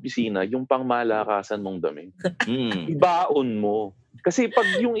isusuot sa opisina yung pangmalakasan mong damit. Ibaon mo. Kasi pag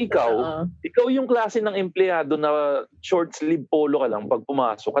yung ikaw yung klase ng empleyado na short sleeve polo ka lang pag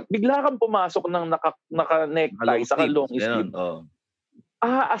pumasok at bigla kang pumasok ng naka-necktie sa long sleeve.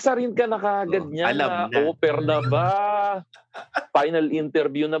 Asarin ka na kagad niya na offer na ba? Final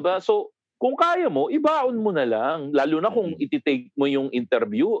interview na ba? So, kung kaya mo, ibaon mo na lang. Lalo na kung iti-take mo yung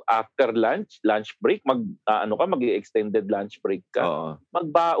interview after lunch break, mag-extended lunch break ka.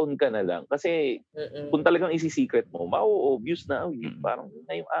 Magbaon ka na lang. Kasi kung talagang isi-secret mo, ma-obvious na. Parang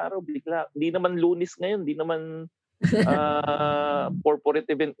ngayong araw, bigla. Hindi naman Lunes ngayon, hindi naman corporate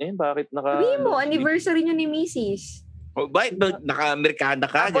event ngayon. Bakit Sabihin mo, anniversary nyo ni Mrs. Bakit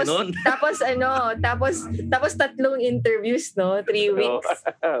naka-Amerikana ka, gano'n? Tapos 3 interviews, no? 3 weeks.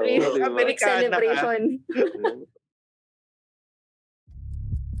 3 weeks celebration.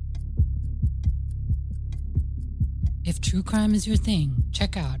 If true crime is your thing,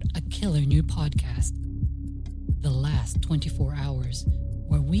 check out a killer new podcast, The Last 24 Hours,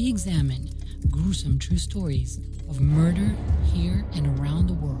 where we examine gruesome true stories of murder here and around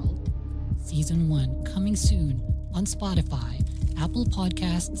the world. Season 1 coming soon on Spotify, Apple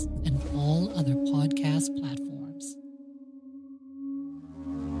Podcasts, and all other podcast platforms.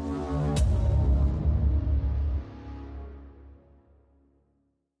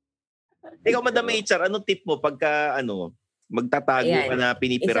 Ikaw, Madam HR, anong tip mo pagka magtatago ka na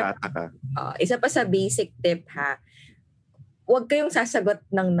pinipirata ka? Isa pa sa basic tip ha. Huwag kayong sasagot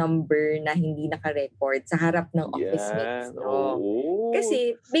ng number na hindi naka-record sa harap ng office mates. No?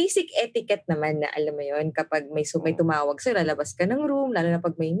 Kasi basic etiquette naman na alam mo yun, kapag may tumawag sa'yo, lalabas ka ng room, lalo na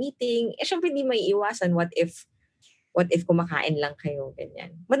pag may meeting, syempre hindi may iwasan what if kumakain lang kayo,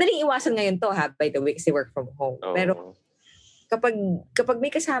 ganyan. Madaling iwasan ngayon to ha, by the way, kasi work from home. Pero kapag may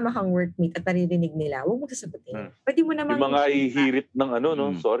kasama kang workmate at naririnig nila, huwag mo sasagutin. Pwede mo namang... Yung mga hihirit ng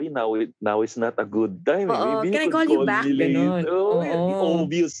sorry, now is not a good time. Maybe can I call you back? Ganun.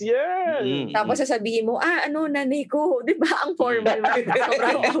 Obvious yan. Tapos sasabihin mo, nanay ko. Di ba ang formal?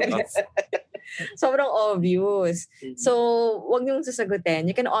 Sobrang obvious. Sobrang obvious. So, huwag niyong sasagutin.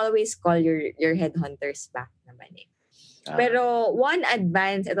 You can always call your headhunters back naman eh. Pero one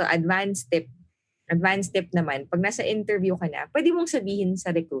advanced tip naman, pag nasa interview ka na, pwede mong sabihin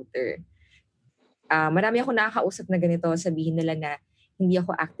sa recruiter. Marami ako nakakausap na ganito, sabihin nila na hindi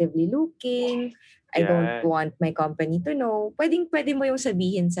ako actively looking, I don't want my company to know. Pwede mo yung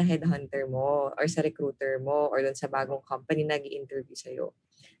sabihin sa headhunter mo or sa recruiter mo or dun sa bagong company na nag-i-interview sa'yo.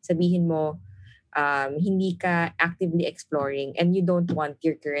 Sabihin mo, hindi ka actively exploring and you don't want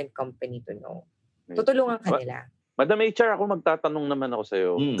your current company to know. Tutulungan ka nila. Madam HR, ako magtatanong naman ako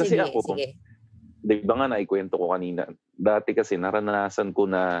sa'yo. Kasi sige. Di ba nga naikwento ko kanina, dati kasi naranasan ko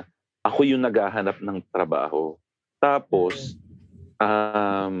na ako yung naghahanap ng trabaho. Tapos,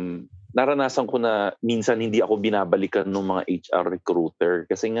 naranasan ko na minsan hindi ako binabalikan ng mga HR recruiter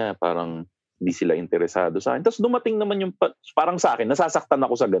kasi nga parang hindi sila interesado sa akin. Tapos dumating naman yung, parang sa akin, nasasaktan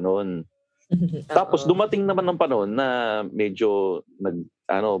ako sa ganun. Tapos dumating naman ng panahon na medyo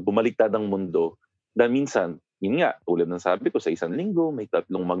bumaliktad ang mundo na minsan, yun nga, tulad ng sabi ko, sa 1 linggo, may 3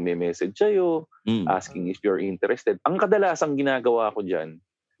 magme-message sa'yo, asking if you're interested. Ang kadalasang ginagawa ko dyan,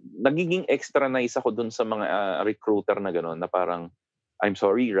 nagiging extra nice ako dun sa mga recruiter na gano'n, na parang, I'm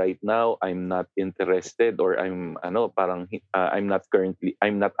sorry, right now, I'm not interested, or I'm not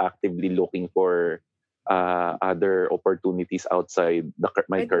actively looking for other opportunities outside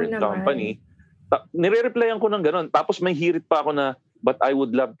my current company. Nire-replyan ko ng gano'n. Tapos may hirit pa ako na, but I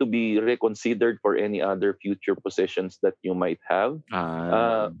would love to be reconsidered for any other future positions that you might have.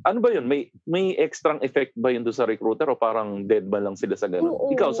 Ano ba yun? May extra effect ba yun doon sa recruiter o parang dead ba lang sila sa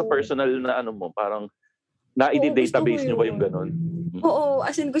gano'n? Ikaw sa personal na parang na-i-database nyo ba yung gano'n? Oo,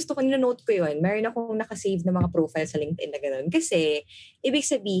 as in gusto ko, ninonote ko yun. Meron akong nakasave na mga profile sa LinkedIn na gano'n. Kasi, ibig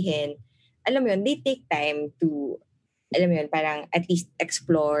sabihin, alam mo yun, they take time to parang at least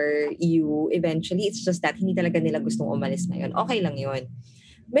explore you eventually. It's just that hindi talaga nila gustong umalis ngayon. Okay lang yun.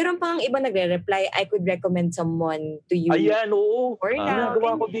 Meron pang iba nagre-reply, I could recommend someone to you. Ayan, oo.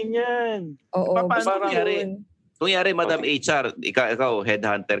 Nagawa ko din yan. Oo. Kung yari, Madam HR, ikaw,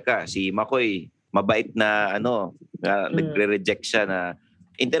 headhunter ka, si Makoy, mabait na nagre-reject siya na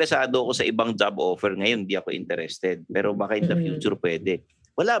interesado ako sa ibang job offer ngayon, di ako interested. Pero baka in the future pwede.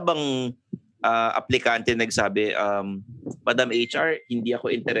 Wala bang aplikante nagsabi, Madam HR, hindi ako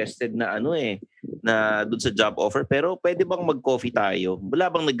interested na na dun sa job offer, pero pwede bang mag-coffee tayo? Wala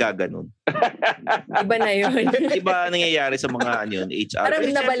bang naggaganon? Iba na yun. Iba nangyayari sa mga HR.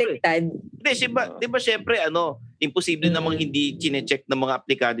 Parang nabaliktad. Hindi, di ba syempre, imposible namang hindi chine-check ng mga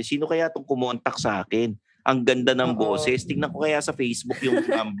aplikante. Sino kaya itong kumontak sa akin? Ang ganda ng boses. Tingnan ko kaya sa Facebook yung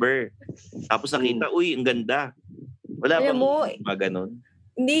number. Tapos nakita, uy, ang ganda. Wala bang maganon?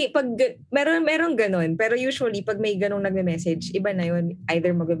 Hindi, pag meron ganun. Pero usually, pag may ganung nagme-message, iba na yun.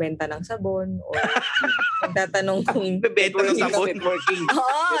 Either magbebenta ng sabon or magtatanong kung... Magbebenta ng sabon?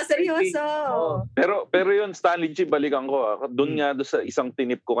 Oo, seryoso. Pero yun, Stanley G, balikan ko. Doon nga sa isang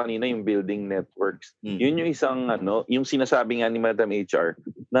tinip ko kanina, yung building networks. Yun yung isang, yung sinasabi nga ni Madam HR,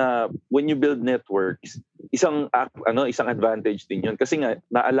 na when you build networks, isang advantage din yun. Kasi nga,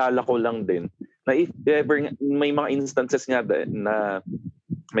 naalala ko lang din, na if ever may mga instances nga na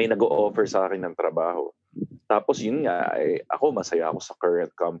may nag-o-offer sa akin ng trabaho. Tapos yun nga, ako masaya ako sa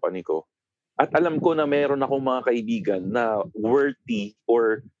current company ko. At alam ko na meron akong mga kaibigan na worthy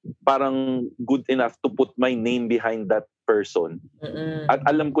or parang good enough to put my name behind that person. At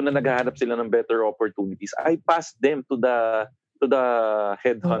alam ko na naghahanap sila ng better opportunities. I pass them to the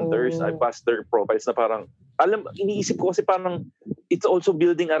headhunters. I pass their profiles na parang iniisip ko kasi parang it's also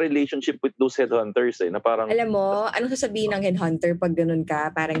building a relationship with those headhunters na parang... Alam mo, anong sasabihin ng headhunter pag ganun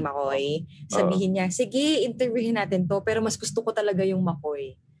ka, parang McCoy? Sabihin niya, sige, interviewin natin to, pero mas gusto ko talaga yung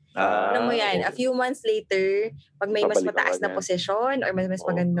McCoy. Alam mo yan, a few months later, pag may mas mataas na posisyon or mas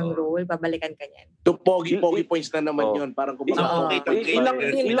magandang role, babalikan ka niyan. To pogi points na naman yun. Parang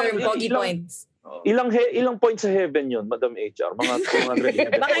ilang pogi points. Ilang points sa heaven yun, Madam HR? Mga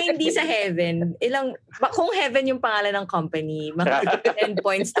 200. Baka hindi sa heaven. Kung heaven yung pangalan ng company, mga 10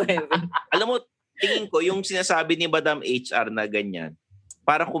 points to heaven. Alam mo, tingin ko, yung sinasabi ni Madam HR na ganyan,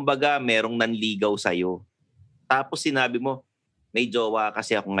 para kumbaga merong nanligaw sa'yo. Tapos sinabi mo, may jowa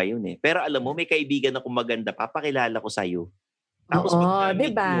kasi ako ngayon Pero alam mo, may kaibigan akong maganda, papakilala ko sa'yo. Tapos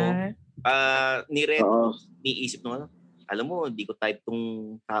diba? Niisip mo, alam mo, hindi ko type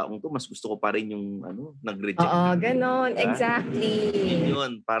tong taong to. Mas gusto ko pa rin yung nag-reject. Ganon. Diba? Exactly.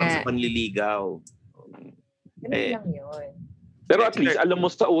 Yun, parang sa panliligaw. Ganon lang yun. Pero at least, alam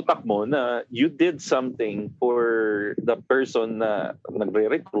mo sa utak mo na you did something for the person na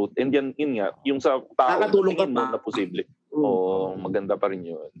nagre-recruit. And yan nga, yung sa tao na posible. Maganda pa rin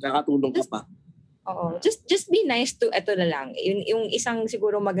yun. Nakatulong ka pa. Oo. Just be nice to, eto na lang, yung isang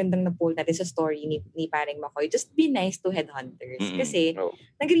siguro magandang na-pull natin sa story ni Paring McCoy, just be nice to headhunters. Kasi,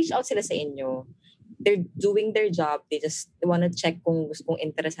 nag-reach out sila sa inyo. They're doing their job. They just wanna check kung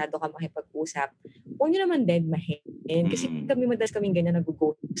interesado ka makipag-usap. Huwag nyo naman deadmahin. Kasi madalas kaming ganyan,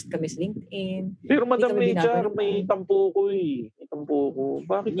 nag-ghost kami sa LinkedIn. Pero Madam HR, may tampo ko May tampo ko.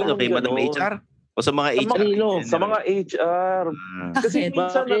 Bakit hindi kay Madam HR? O sa mga HR? Sa mga HR. Kasi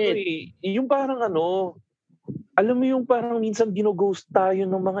minsan yung parang alam mo yung parang minsan ginoghost tayo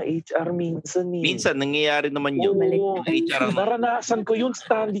ng mga HR minsan Minsan, nangyayari naman yun. Yung HR. Naranasan ko yun,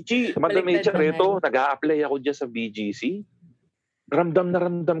 Stanley G. Madam HR, ito, nag-a-apply ako dyan sa BGC. Ramdam na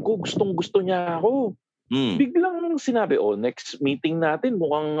ramdam ko, gustong gusto niya ako. Biglang sinabi, next meeting natin,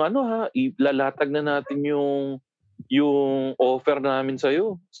 mukhang ilalatag na natin yung offer namin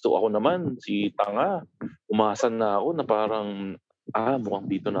sa'yo. So ako naman, si Tanga, umasa na ako na parang, mukhang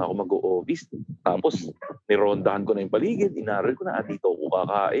dito na ako mag-o-office. Tapos, nirondahan ko na yung paligid, inaral ko na, dito ako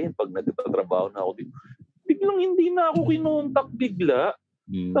kakain pag nagtatrabaho na ako dito. Biglang hindi na ako kinontak bigla.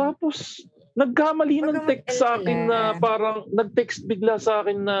 Tapos, nagkamali ng text sa akin na parang, nag-text bigla sa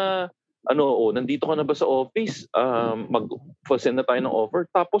akin na, nandito ka na ba sa office? Mag-send na tayo ng offer.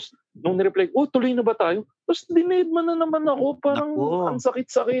 Tapos, nung nireply, tuloy na ba tayo? Tapos, dinedman na naman ako. Parang, ang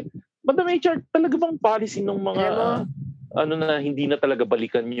sakit-sakit. Madam HR, talaga bang policy ng mga, na hindi na talaga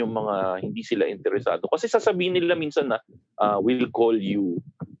balikan yung mga hindi sila interesado? Kasi sasabihin nila minsan na, we'll call you.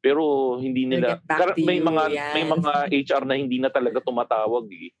 Pero, hindi nila, may mga HR na hindi na talaga tumatawag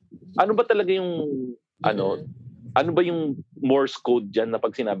Ano ba talaga yung, ano ba yung Morse code dyan na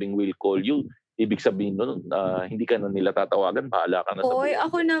pag sinabing will call you? Ibig sabihin nun, hindi ka na nila tatawagan, bahala ka na sa buhay.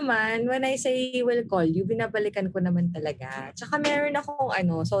 Ako naman, when I say will call you, binabalikan ko naman talaga. Tsaka meron akong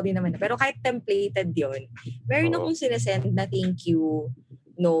sorry naman, pero kahit templated yon, meron akong sinasend na thank you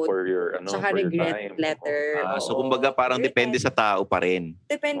note, for your, tsaka regret letter. So kumbaga parang depende sa tao pa rin.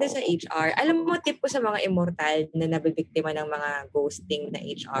 Depende sa HR. Alam mo, tip ko sa mga immortal na nabibiktima ng mga ghosting na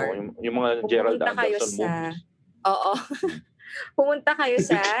HR. Yung mga Gerald Anderson movies. Oo. Pumunta kayo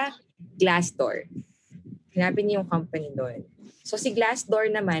sa Glassdoor. Hanapin niyo yung company doon. So si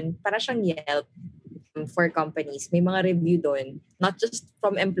Glassdoor naman, para siyang Yelp for companies. May mga review doon, not just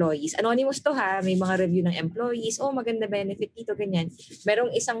from employees. Anonymous to ha, may mga review ng employees. Oh, maganda benefit dito, ganyan.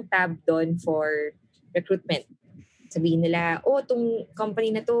 Merong isang tab doon for recruitment. Sabihin nila, oh, itong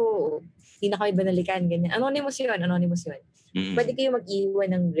company na to, hindi na kami banalikan, ganyan. Anonymous yun. Pwede kayo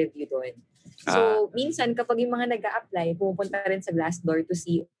mag-iwan ng review doon. So, minsan, kapag yung mga nag-a-apply, pumupunta rin sa Glassdoor to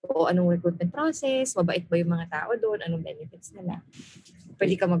see anong recruitment process, mabait ba yung mga tao doon, anong benefits nila.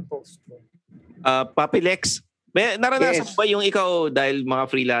 Pwede ka mag-post doon. Papi Lex, naranasan mo ba yung ikaw, dahil mga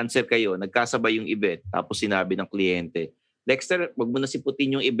freelancer kayo, nagkasabay yung event, tapos sinabi ng kliyente, Dexter, wag mo na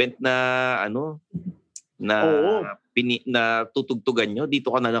siputin yung event na, na tutugtugan nyo, dito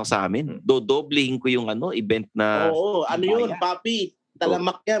ka na lang sa amin. Dodoblehin ko yung event na... Oo, yun, Papi?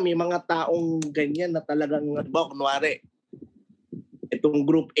 Talamak niya, may mga taong ganyan na talagang, kunwari, itong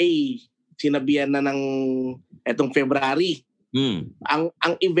Group A, sinabihan na ng itong February.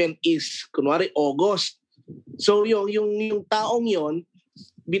 Ang event is, kunwari, August. So, yung taong yon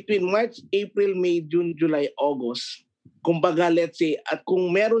between March, April, May, June, July, August, kumbaga, let's say, at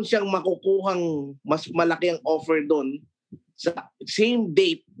kung meron siyang makukuhang mas malaki ang offer doon sa same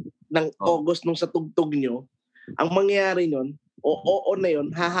date ng August nung sa tugtog nyo, ang mangyayari nun, na yun,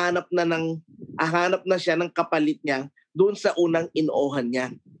 hahanap na siya ng kapalit niya doon sa unang in-ohan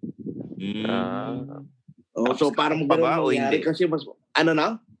niya. So parang ba o hindi? Kasi mas,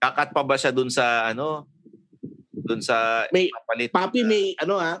 kakat pa ba siya doon sa doon sa kapalit? Papi,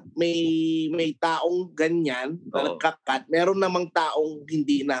 may taong ganyan na nagkakat. Meron namang taong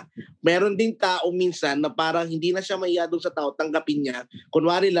hindi na. Meron ding tao minsan na parang hindi na siya maiya doon sa tao, tanggapin niya.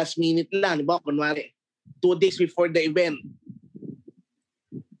 Kunwari last minute lang, diba? Kunwari 2 days before the event.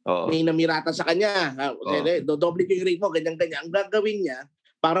 May namirata sa kanya. Dodoble ko yung rate mo, ganyan-ganyan. Ang gagawin niya,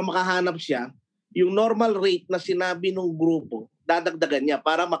 para makahanap siya, yung normal rate na sinabi ng grupo, dadagdagan niya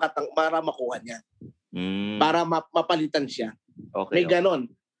para makuha niya. Para mapalitan siya. May ganon.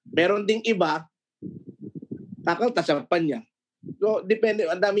 Meron ding iba, tasapan niya. So, depende.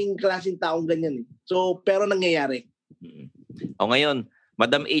 Ang daming klaseng taong ganyan. So, pero nangyayari. Ngayon,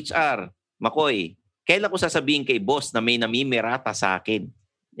 Madam HR, Makoy, kailan ko sasabihin kay boss na may namimirata sa akin?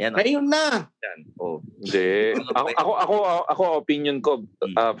 Yan. Ngayon na. Yan. Hindi. Ako opinion ko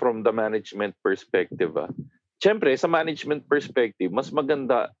from the management perspective. Siyempre, sa management perspective, mas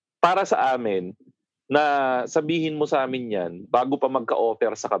maganda para sa amin na sabihin mo sa amin yan bago pa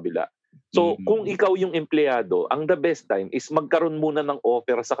magka-offer sa kabila. So, kung ikaw yung empleyado, ang the best time is magkaroon muna ng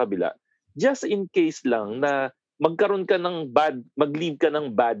offer sa kabila. Just in case lang na magkaroon ka ng mag-leave ka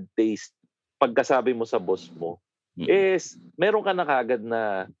ng bad taste pagkasabi mo sa boss mo. Is meron ka na kagad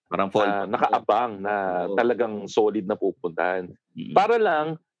na nakaabang na talagang solid na pupuntahan. Para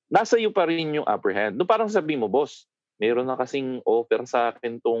lang, nasa iyo pa rin yung upper hand. No, parang sabihin mo, boss, meron na kasing offer sa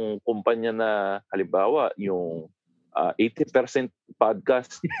akin tong kumpanya na, halimbawa, yung 80%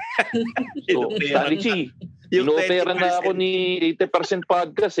 podcast. So, Stanley Chi, ino-offeran na ako ni 80%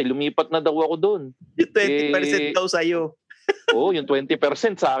 podcast. Lumipat na daw ako doon. Yung 20% daw sa'yo. Yung 20%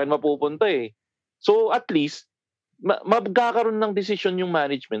 sa akin mapupunta eh. So, at least, magkakaroon ng decision yung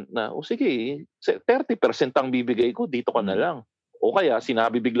management na, sige, 30% ang bibigay ko, dito ka na lang. O kaya,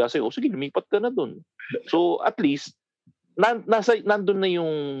 sinabi bigla sa'yo, sige, lumipat ka na dun. So, at least, nandun na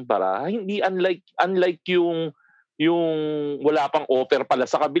yung para. Hindi unlike yung wala pang offer pala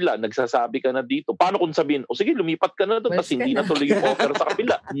sa kabila, nagsasabi ka na dito. Paano kung sabihin, sige, lumipat ka na doon, tapos hindi na tuloy yung offer sa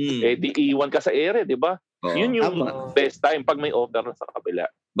kabila. Di iwan ka sa ere, di ba? Yun yung best time pag may offer na sa kabila.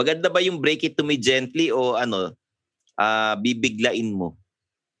 Maganda ba yung break it to me gently o bibiglain mo?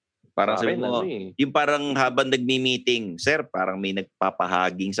 Parang sabi mo, yung parang habang nagmi-meeting, sir, parang may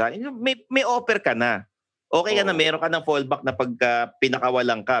nagpapahaging sa akin. May offer ka na. Okay ka na, meron ka ng fallback na pagka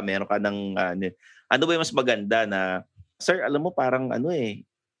pinakawalan ka, meron ka ng, ano ba yung mas maganda na, sir, alam mo parang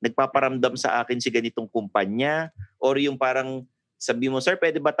nagpaparamdam sa akin si ganitong kumpanya, or yung parang sabi mo, sir,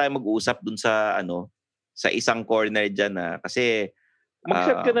 pwede ba tayo mag-usap dun sa, sa isang corner dyan na, kasi,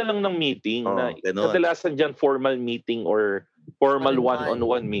 mag-set ka na lang ng meeting. Kadalasan dyan formal meeting or formal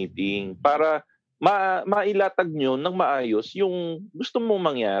one-on-one meeting para mailatag nyo ng maayos yung gusto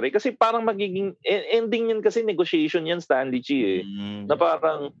mong mangyari. Kasi parang magiging ending yan kasi negotiation yan, Stanley Chi na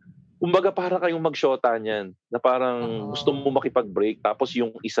parang kumbaga para kayong mag-shota niyan na parang gusto mo makipag-break tapos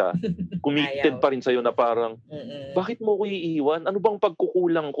yung isa committed pa rin sa'yo na parang bakit mo ko iiwan? Ano bang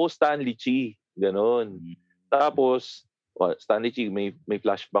pagkukulang ko, Stanley Chi? Ganon. Tapos Stanley Chi, may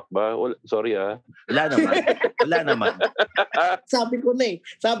flashback ba? Sorry Wala naman. Sabi ko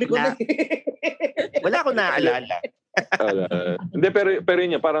na. Wala ko naaalala. Hindi, pero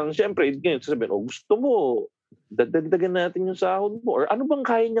yun, parang syempre, sasabihin, gusto mo, dadagdagan natin yung sahod mo. Or ano bang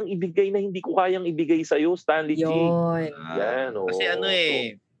kaya niyang ibigay na hindi ko kayang ibigay sa'yo, Stanley G? Yun. Yan,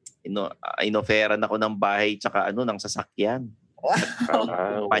 Kasi inoferan ako ng bahay tsaka ng sasakyan.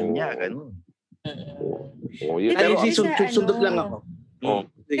 Kumpanya, ganun. Yun. Pero sundot lang ako.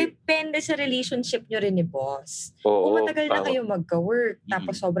 Depende sa relationship nyo rin ni boss. Oo, kung matagal na kayo magka-work,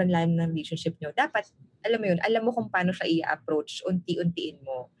 tapos sobrang lalim ng relationship nyo, dapat, alam mo kung paano siya i-approach, unti-untiin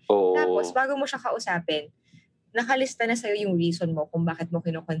mo. Tapos, bago mo siya kausapin, nakalista na sa'yo yung reason mo kung bakit mo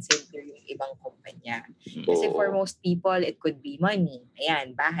kinoconsider yung ibang kumpanya. Kasi for most people, it could be money.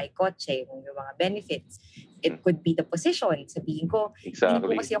 Ayan, bahay, kotse, yung mga benefits. It could be the position. Sabihin ko, hindi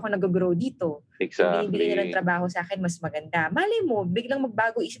po kasi ako nag-grow dito. Kung binibigay nila ng trabaho sa akin, mas maganda. Malay mo, biglang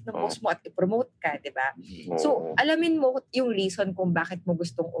magbago isip ng boss mo at i-promote ka, di ba? So, alamin mo yung reason kung bakit mo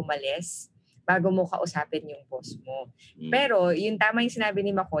gustong umalis bago mo kausapin yung boss mo. Pero, yung tama yung sinabi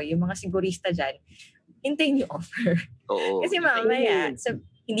ni Makoy, yung mga sigurista dyan, hintayin yung offer. Kasi mamaya,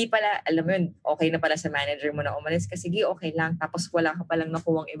 hindi pala, alam mo yun, okay na pala sa manager mo na umalis kasi okay lang, tapos wala ka palang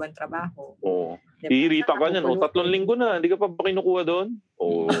nakuwang ibang trabaho. Diba? Iirita ka niyan. 3 linggo na, hindi ka pa kinukuha doon?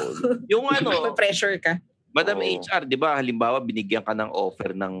 Yung pressure ka. Madam HR, di ba, halimbawa, binigyan ka ng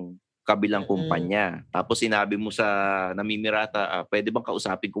offer ng kabilang kumpanya. Tapos sinabi mo sa namimirata, pwede bang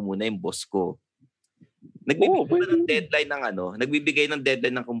kausapin ko muna yung boss ko? Nagbibigay ng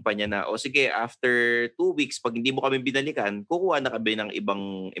deadline ng kumpanya na, sige, after 2 weeks, pag hindi mo kami binalikan, kukuha na kami ng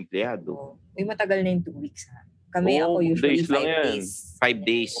ibang empleyado. Matagal na yung 2 weeks, ha? Kami, ako usually 5 days. 5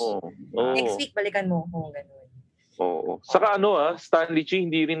 days. Next week, balikan mo ako, ganun. Saka Stanley G,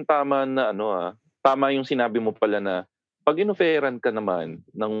 hindi rin tama na tama yung sinabi mo pala na pag inoferan ka naman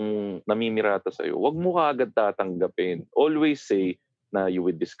ng namimirata sa'yo, wag mo kaagad tatanggapin. Always say na you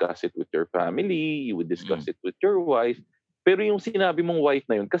would discuss it with your family, you would discuss it with your wife. Pero yung sinabi mong wife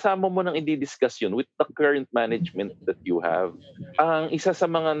na yun, kasama mo nang i-discuss yun with the current management that you have. Ang isa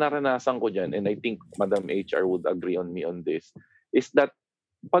sa mga naranasan ko dyan, and I think Madam HR would agree on me on this, is that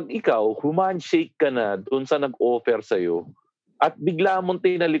pag ikaw, human-shake ka na doon sa nag-offer sa'yo, at bigla mong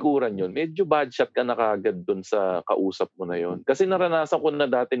tinalikuran yun, medyo bad shot ka na kagad doon sa kausap mo na yun. Kasi naranasan ko na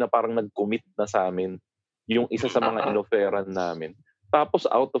dati na parang nag-commit na sa amin yung isa sa mga inoferan namin. Tapos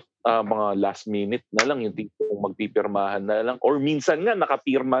out of mga last minute na lang, yung tipong magpipirmahan na lang. Or minsan nga,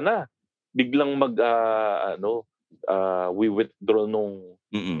 nakapirma na. Biglang we withdraw nung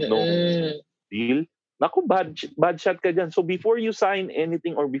deal. Naku, bad shot ka dyan. So before you sign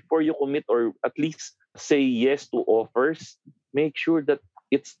anything or before you commit or at least say yes to offers, make sure that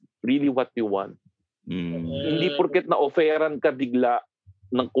it's really what you want. Hindi porket na-offeran ka bigla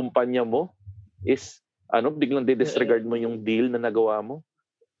ng kumpanya mo is biglang disregard mo yung deal na nagawa mo.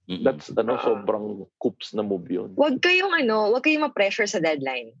 That's sobrang coops na move yun. Huwag kayong ma-pressure sa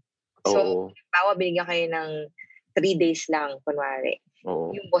deadline. So, bawa binigyan kayo ng 3 days lang, kunwari.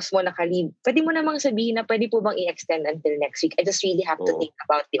 Yung boss mo naka-leave. Pwede mo namang sabihin na pwede po bang i-extend until next week? I just really have to think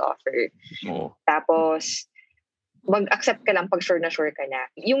about the offer. Tapos, mag-accept ka lang pag sure ka na.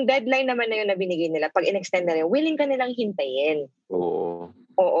 Yung deadline naman na yun na binigay nila, pag in-extend na rin, willing ka nilang hintayin.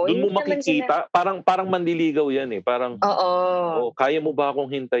 Doon mo makikita, parang mandiligaw yan eh. Parang, kaya mo ba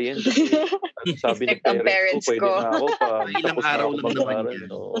akong hintayin? Sabi ng parents ko, pwede na ako pa. Ilang araw lang naman yan.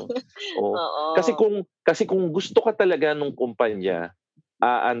 Kasi kung gusto ka talaga nung kumpanya,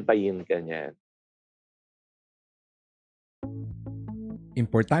 aantayin ka niyan.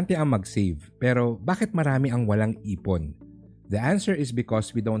 Importante ang mag-save, pero bakit marami ang walang ipon? The answer is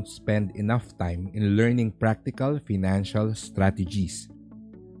because we don't spend enough time in learning practical financial strategies.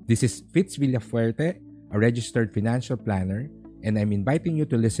 This is Fitz Villafuerte, a registered financial planner, and I'm inviting you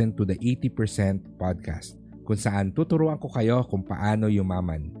to listen to the 80% podcast, kung saan tuturuan ko kayo kung paano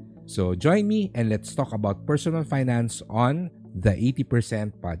yumaman. So join me and let's talk about personal finance on the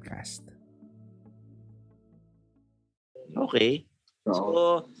 80% podcast. Okay.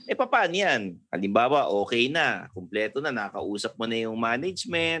 So, paano yan? Halimbawa, okay na, kumpleto na, nakausap mo na yung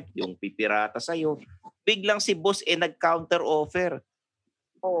management, yung pipirata sa'yo. Biglang si boss nag-counter offer.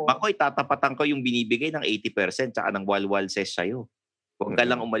 Makoy, tatapatan ko yung binibigay ng 80% tsaka ng walwal ses sa'yo. Huwag ka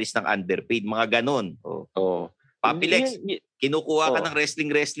lang umalis ng underpaid. Mga ganon. Papilex, kinukuha ka ng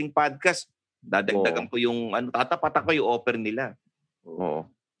wrestling podcast. Dadagdagan ko yung, tatapatan ko yung offer nila.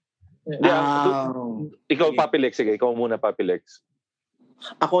 Ikaw, Papilex. Sige, ikaw muna, Papilex.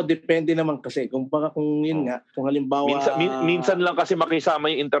 Ako, depende naman kasi. Kung yun nga, kung halimbawa... Minsan lang kasi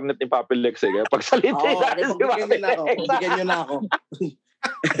makisama yung internet ni Papilex. Pag salita natin si Papilex. Bigyan nyo na ako.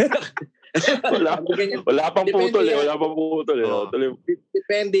 Wala pang putol eh.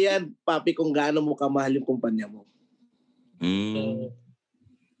 Depende yan, Papi, kung gaano mo kamahal yung kumpanya mo.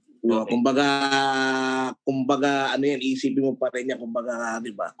 Okay. Kumbaga ano yan, iisipin mo pa rin yan, kumbaga, di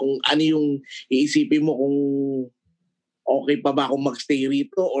ba? Kung ano yung iisipin mo kung okay pa ba akong magstay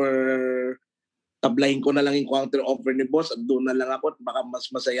rito or tablahin ko na lang yung counter offer ni boss at doon na lang ako at baka mas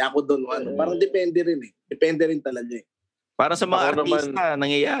masaya ako doon. Ano. Parang depende rin eh. Depende rin talaga eh. Para sa mga artista,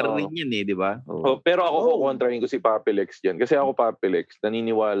 nangyayari rin yan eh, di ba? Pero ako kukontrahin ko si Papilex dyan. Kasi ako, Papilex,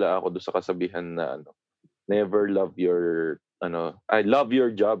 naniniwala ako doon sa kasabihan na never love your I love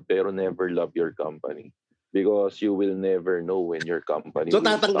your job pero never love your company. Because you will never know when your company so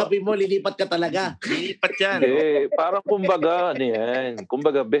tatanggapin mo, lilipat ka talaga. Lilipat yan. Parang kumbaga,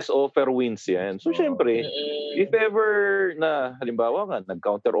 kumbaga best offer wins yan. So syempre, if ever na, halimbawa nga,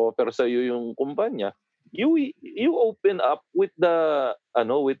 nag-counter offer sa iyo yung kumpanya, you open up with the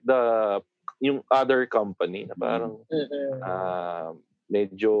yung other company na parang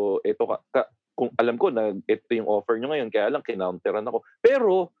medyo ito kung alam ko na ito yung offer nyo ngayon kaya lang kinounteran ako.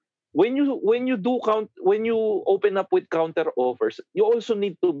 Pero when you open up with counter offers, you also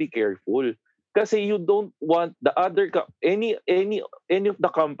need to be careful kasi you don't want the other any of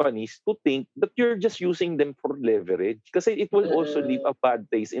the companies to think that you're just using them for leverage kasi it will also leave a bad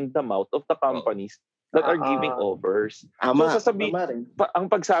taste in the mouth of the companies that are giving offers. So ang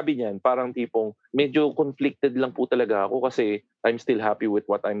pagsabi niyan, parang tipong medyo conflicted lang po talaga ako kasi I'm still happy with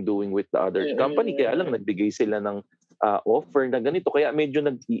what I'm doing with the other company. Kaya lang nagbigay sila ng offer na ganito. Kaya medyo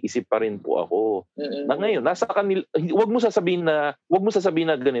nag-iisip pa rin po ako. Na ngayon, nasa kanila, wag mo sasabihin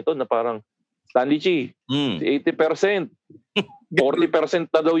na ganito na parang Stanley Chi, 80%.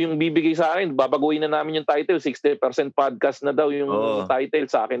 40% na daw yung bibigay sa akin. Babaguhin na namin yung title. 60% podcast na daw yung title.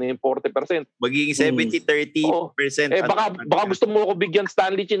 Sa akin na yung 40%. Magiging 70-30%. Baka gusto mo ako bigyan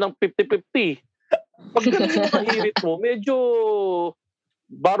Stanley Chi ng 50-50. Pag ganun yung mahirit mo, medyo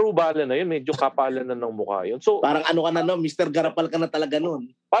baro-bala na yun. Medyo kapalan na ng mukha yun. So, parang ano ka na Mr. Garapal ka na talaga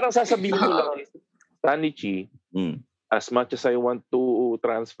nun. Parang sasabihin mo lang, Stanley Chi, as much as I want to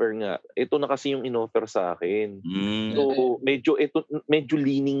transfer nga, ito na kasi yung inoffer sa akin. So, medyo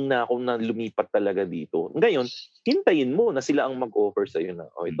leaning na ako na lumipat talaga dito. Ngayon, hintayin mo na sila ang mag-offer sa iyo na,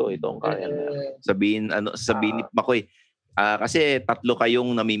 ito ang kaya na. Sabihin ni Makoy, kasi tatlo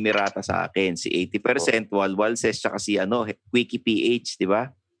kayong namimirata sa akin. Si 80%, Walwal Says, tsaka si Quickie PH, di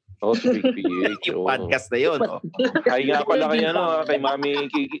ba? Si Quickie PH. Yung podcast na yun. Ay nga pala kay Mami,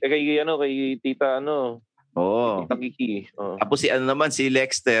 kay Tita, Tita Kiki. Tapos si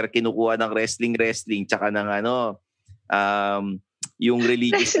Lexter, kinukuha ng wrestling, tsaka ng yung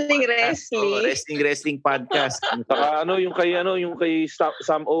religious wrestling podcast. Saka yung kay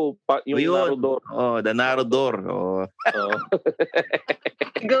Sam O, yung Narodor. The Narodor.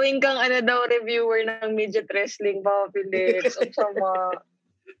 Gawin kang reviewer ng midget wrestling, Papilex. Ang sama.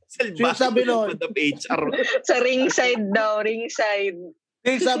 Sabi nun? Sa ringside daw, ringside.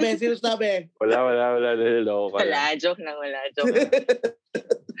 Sino sabi? Wala. Wala, joke.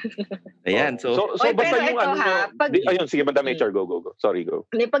 Ayan, so basta yung ayun, sige, Madam HR, go. Sorry, go.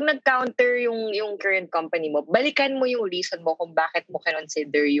 Pag nag-counter yung current company mo, balikan mo yung reason mo kung bakit mo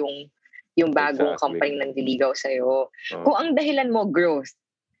consider yung bagong company nang diligaw sa'yo. Kung ang dahilan mo, growth,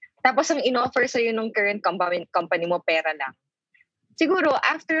 tapos ang in-offer sa'yo ng current company mo, pera lang. Siguro,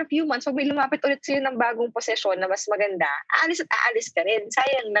 after a few months, pag may lumapit ulit sa'yo ng bagong posisyon na mas maganda, aalis ka rin.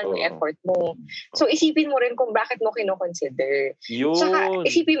 Sayang ng effort mo. So, isipin mo rin kung bakit mo kino-consider. Yun. Saka,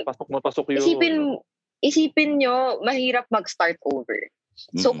 pasok yun. Isipin nyo, mahirap mag-start over.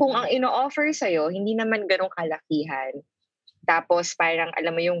 So, kung ang ino-offer sa'yo, hindi naman ganong kalakihan, tapos parang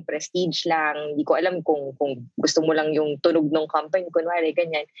alam mo yung prestige lang, hindi ko alam kung gusto mo lang yung tunog ng company, kunwari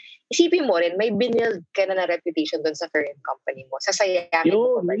ganyan, isipin mo rin, may binild ka na reputation doon sa current company mo. Sasayahin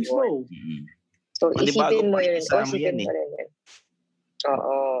mo pa yun. So isipin mo yun. Isipin mo rin yun.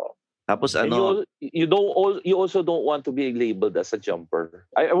 Oo. Tapos you also don't want to be labeled as a jumper.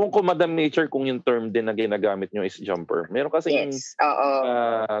 Ewan ko, Madam Nature, kung yung term din na ginagamit nyo is jumper. Meron kasi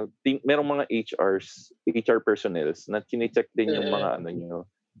merong mga HR personnels na chinecheck din yung mga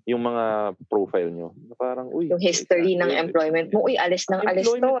yung mga profile nyo. Parang, yung history ng employment mo. Alis to.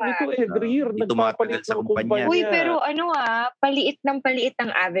 Every year, nagpapalit sa kumpanya. Pero paliit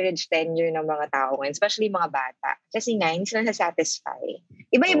ang average tenure ng mga tao ngayon, especially mga bata. Kasi nga, hindi sila satisfy.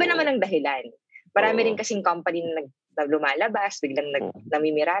 Iba-iba naman ang dahilan. Marami rin kasing company na lumalabas, biglang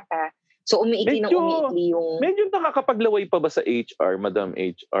namimirata. So, umiikli yung... Medyo nakakapaglaway pa ba sa HR, Madam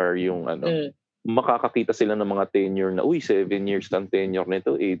HR, yung makakakita sila ng mga tenure na 7 years ang tenure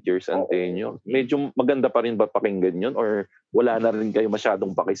nito, 8 years ang tenure. Medyo maganda pa rin ba pakinggan yun or wala na rin kayo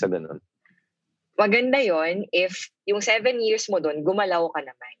masyadong paki sa ganun? Maganda yon if yung 7 years mo doon, gumalaw ka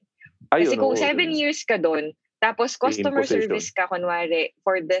naman. Kasi kung 7 years ka doon, Tapos customer position. service ka kunwari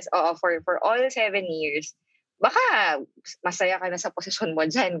for for all 7 years. Baka masaya ka na sa posisyon mo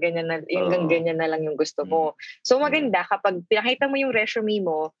dyan, ganyan na lang yung gusto mo. So maganda kapag pinakita mo yung resume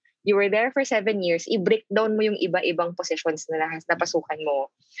mo, you were there for 7 years, i-breakdown mo yung iba-ibang positions na napasukan mo,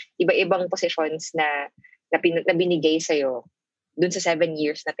 iba-ibang positions na binigay sa'yo dun sa 7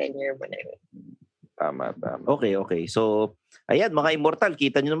 years na tenure mo na yun. Tama. Okay. So, ayan mga Immortal,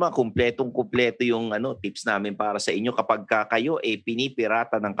 kita nyo naman, kumpletong-kumpleto yung tips namin para sa inyo kapag kayo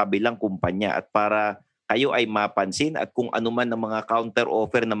pinipirata ng kabilang kumpanya at para kayo ay mapansin at kung ano man ang mga counter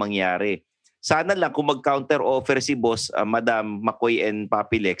offer na mangyari. Sana lang kung mag-counter offer si boss, Madam Makoy and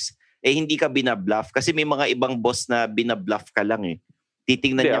Papilex, hindi ka binabluff kasi may mga ibang boss na binabluff ka lang eh.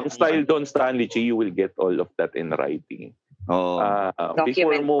 Titingnan niya. Ang style doon, Stanley Chi, you will get all of that in writing.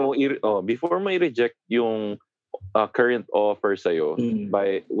 Before mo i-reject yung current offer sa'yo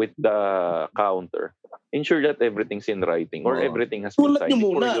with the counter, ensure that everything's in writing or everything has been signed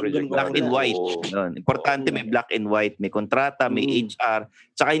before you reject. Black and white. Importante may black and white, may kontrata, may HR.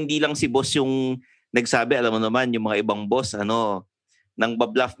 Tsaka hindi lang si boss yung nagsabi, alam mo naman, yung mga ibang boss, nang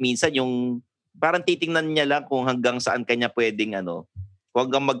babluff minsan, yung parang titingnan niya lang kung hanggang saan kanya pwedeng, kung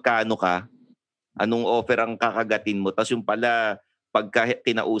hanggang magkano ka, anong offer ang kakagatin mo. Tapos yung pala, pagka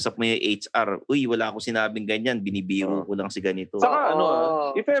kinausap mo yung HR, wala akong sinabing ganyan, binibiro ko lang si ganito. Saka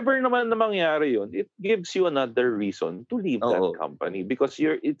if ever naman na mangyari yun, it gives you another reason to leave that company because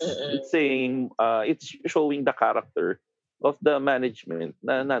it's saying, it's showing the character of the management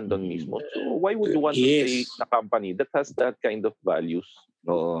na nandun mismo. So why would you want to stay in a company that has that kind of values?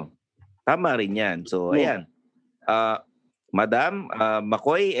 Oo. Tama rin yan. So ayan. Madam,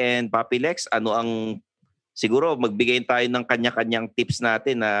 Makoy and Papilex, siguro magbigay tayo ng kanya-kanyang tips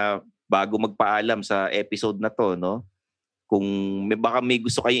natin na bago magpaalam sa episode na to, no? Kung baka may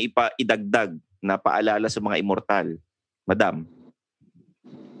gusto kayong idagdag na paalala sa mga Immortal. Madam.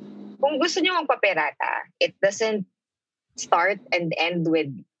 Kung gusto niyo magpaperata, it doesn't start and end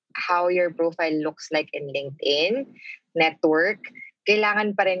with how your profile looks like in LinkedIn, network.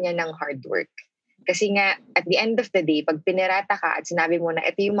 Kailangan pa rin yan ng hard work. Kasi nga, at the end of the day, pag pinirata ka at sinabi mo na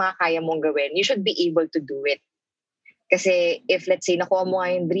ito yung mga kaya mong gawin, you should be able to do it. Kasi if let's say, nakuha mo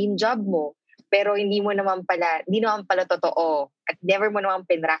nga yung dream job mo, pero hindi naman pala totoo, at never mo naman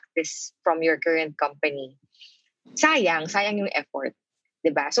pinractice from your current company, sayang yung effort.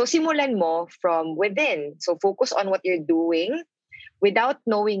 Diba? So simulan mo from within. So focus on what you're doing. Without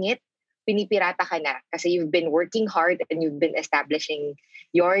knowing it, pinipirata ka na kasi you've been working hard and you've been establishing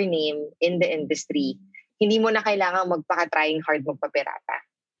your name in the industry. Hindi mo na kailangan magpaka-trying hard magpapirata.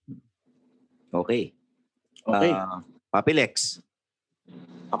 Okay. Papilex.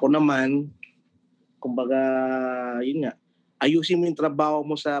 Ako naman, kumbaga, yun nga, ayusin mo yung trabaho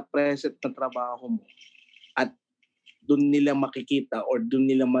mo sa present na trabaho mo at doon nila makikita or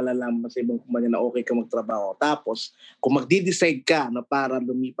doon nila malalaman sa ibang kumpanya na okay ka magtrabaho. Tapos, kung magdi-decide ka na para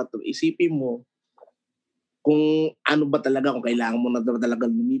lumipat, isipin mo kung ano ba talaga, kung kailangan mo na talagang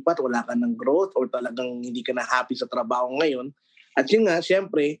lumipat, wala ka ng growth or talagang hindi ka na happy sa trabaho ngayon. At yun nga,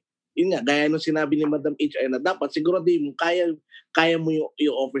 syempre, yun nga, gaya nung sinabi ni Madam HR na dapat siguro din mo kaya mo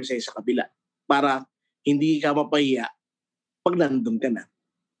yung offer sa'yo sa kabila para hindi ka mapahiya pag nandun ka na.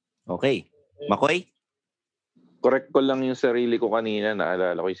 Okay. Makoy? Correct ko lang yung sarili ko kanina,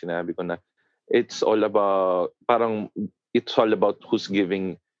 naalala ko yung sinabi ko na it's all about who's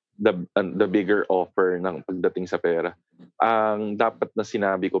giving the bigger offer ng pagdating sa pera. Ang dapat na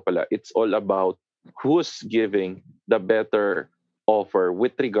sinabi ko pala, it's all about who's giving the better offer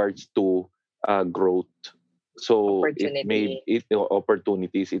with regards to growth. So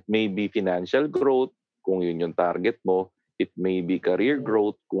opportunities. It may be financial growth kung yun yung target mo. It may be career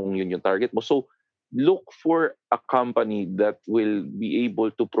growth kung yun yung target mo. So look for a company that will be able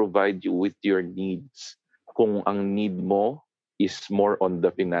to provide you with your needs. Kung ang need mo is more on the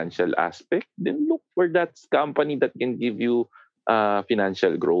financial aspect, then look for that company that can give you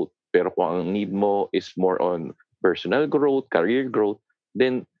financial growth. Pero kung ang need mo is more on personal growth, career growth,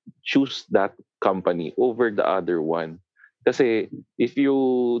 then choose that company over the other one. Kasi if you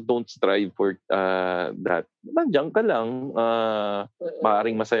don't strive for that, nandiyan ka lang,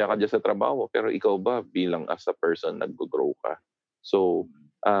 maaaring masaya ka dyan sa trabaho, pero ikaw ba bilang as a person, nag-grow ka? So,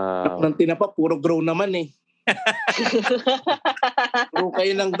 nang tinapa, puro grow naman eh. Grow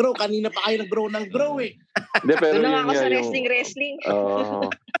kayo ng grow. Kanina pa kayo nag-grow ng grow eh. De, pero doon yun ako sa yung, wrestling.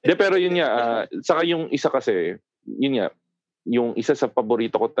 pero yun nga, saka yung isa kasi, yun nga, yung isa sa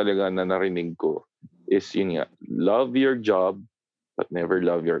paborito ko talaga na narinig ko is yun nga, love your job but never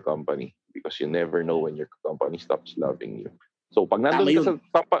love your company because you never know when your company stops loving you. So pag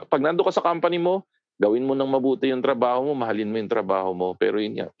nandun ka sa company mo, gawin mo ng mabuti yung trabaho mo, mahalin mo yung trabaho mo. Pero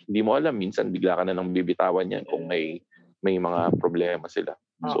yun nga, hindi mo alam, minsan bigla ka na nang bibitawan yan kung may mga problema sila.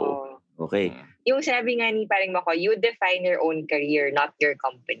 So, okay. Yung sabi nga ni Paring Mako, you define your own career, not your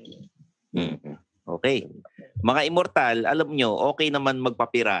company. Okay. Mga immortal, alam nyo, okay naman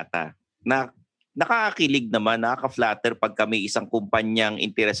magpapirata. Nakakakilig naman, nakaka-flatter pag may isang kumpanyang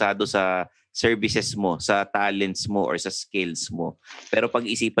interesado sa services mo, sa talents mo, or sa skills mo. Pero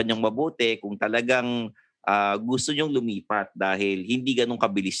pag-isipan nyong mabuti kung talagang gusto nyong lumipat dahil hindi ganun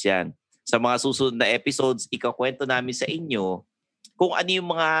kabilis yan. Sa mga susunod na episodes, ikakwento namin sa inyo kung ano yung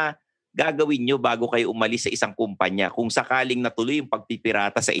mga gagawin nyo bago kayo umalis sa isang kumpanya kung sakaling natuloy yung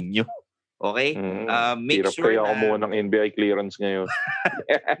pagpipirata sa inyo. Okay? Make hirap sure kaya kumuha ng NBI clearance ngayon.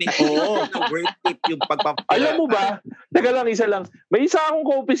 Worth it yung pagpapirata. Alam mo ba? Teka lang, isa lang. May isa akong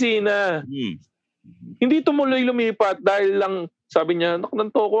ka-opisina. Hindi tumuloy lumipat dahil lang sabi niya,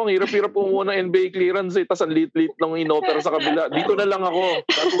 naknanto ko, ang hirap-hirap kumuha ng NBI clearance tas ang lit-lit lang in-offer sa kabila. Dito na lang ako.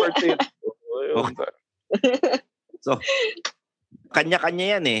 That's worth it. Okay. So,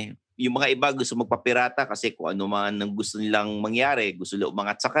 kanya-kanya yan eh. Yung mga iba gusto magpapirata kasi kung ano man ang gusto nilang mangyari, gusto nila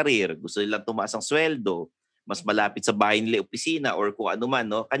umangat sa karir, gusto nilang tumaas ang sweldo, mas malapit sa bahay nila opisina or kung ano man,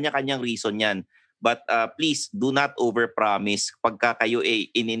 no? Kanya-kanyang reason yan. But please, do not overpromise pagka kayo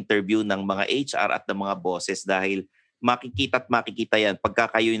in-interview ng mga HR at ng mga bosses dahil makikita yan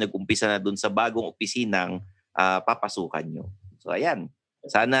pagka kayo nag-umpisa na dun sa bagong opisinang papasukan nyo. So ayan,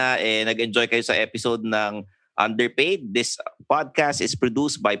 sana nag-enjoy kayo sa episode ng Underpaid. This podcast is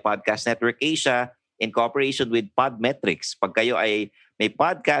produced by Podcast Network Asia in cooperation with Podmetrics. Pag kayo ay may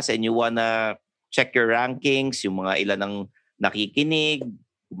podcast and you wanna check your rankings, yung mga ilan ng nakikinig,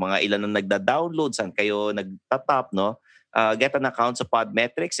 mga ilan ng nagda-download, saan kayo nagtatap, no? Get an account sa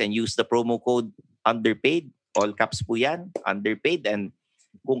Podmetrics and use the promo code Underpaid. All caps po yan, Underpaid. And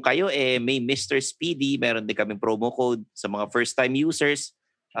kung kayo may Mr. Speedy, meron din kaming promo code sa mga first-time users.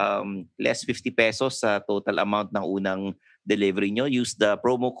 Less 50 pesos sa total amount ng unang delivery nyo. Use the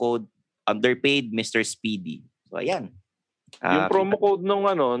promo code Underpaid Mr. Speedy. So ayan. Yung promo code nung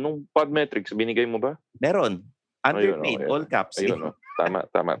Podmetrics, binigay mo ba? Meron. Underpaid, all caps. Ayun, Tama.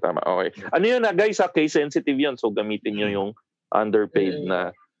 Okay. Ano yun guys, case sensitive yun. So gamitin nyo yung Underpaid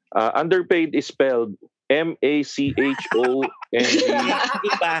na Underpaid is spelled MACHONG.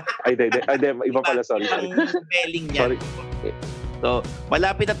 Iba. Iba pala, sorry. Spelling niya. Sorry. So,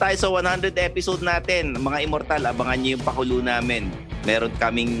 malapit na tayo sa 100 episode natin. Mga immortal, abangan nyo yung pakulo namin. Meron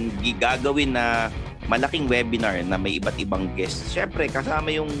kaming gagawin na malaking webinar na may iba't ibang guests. Siyempre,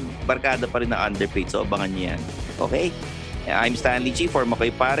 kasama yung barkada pa rin na Underpaid. So, abangan nyo yan. Okay? I'm Stanley Chi for Makoy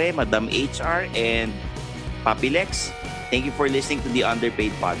Pare, Madam HR, and Papi Lex. Thank you for listening to the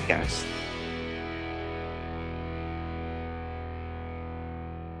Underpaid Podcast.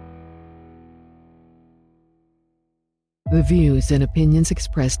 The views and opinions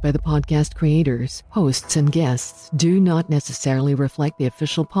expressed by the podcast creators, hosts, and guests do not necessarily reflect the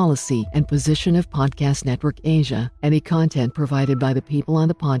official policy and position of Podcast Network Asia. Any content provided by the people on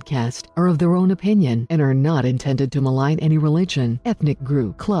the podcast are of their own opinion and are not intended to malign any religion, ethnic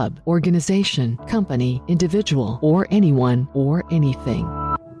group, club, organization, company, individual, or anyone or anything.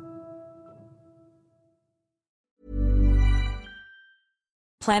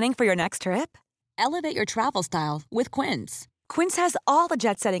 Planning for your next trip? Elevate your travel style with Quince. Quince has all the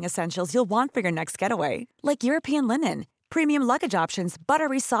jet-setting essentials you'll want for your next getaway, like European linen, premium luggage options,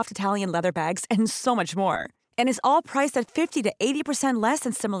 buttery soft Italian leather bags, and so much more. And is all priced at 50 to 80% less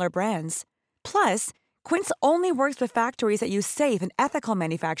than similar brands. Plus, Quince only works with factories that use safe and ethical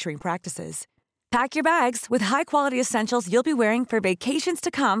manufacturing practices. Pack your bags with high-quality essentials you'll be wearing for vacations to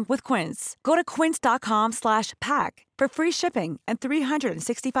come with Quince. Go to quince.com/pack for free shipping and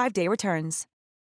 365-day returns.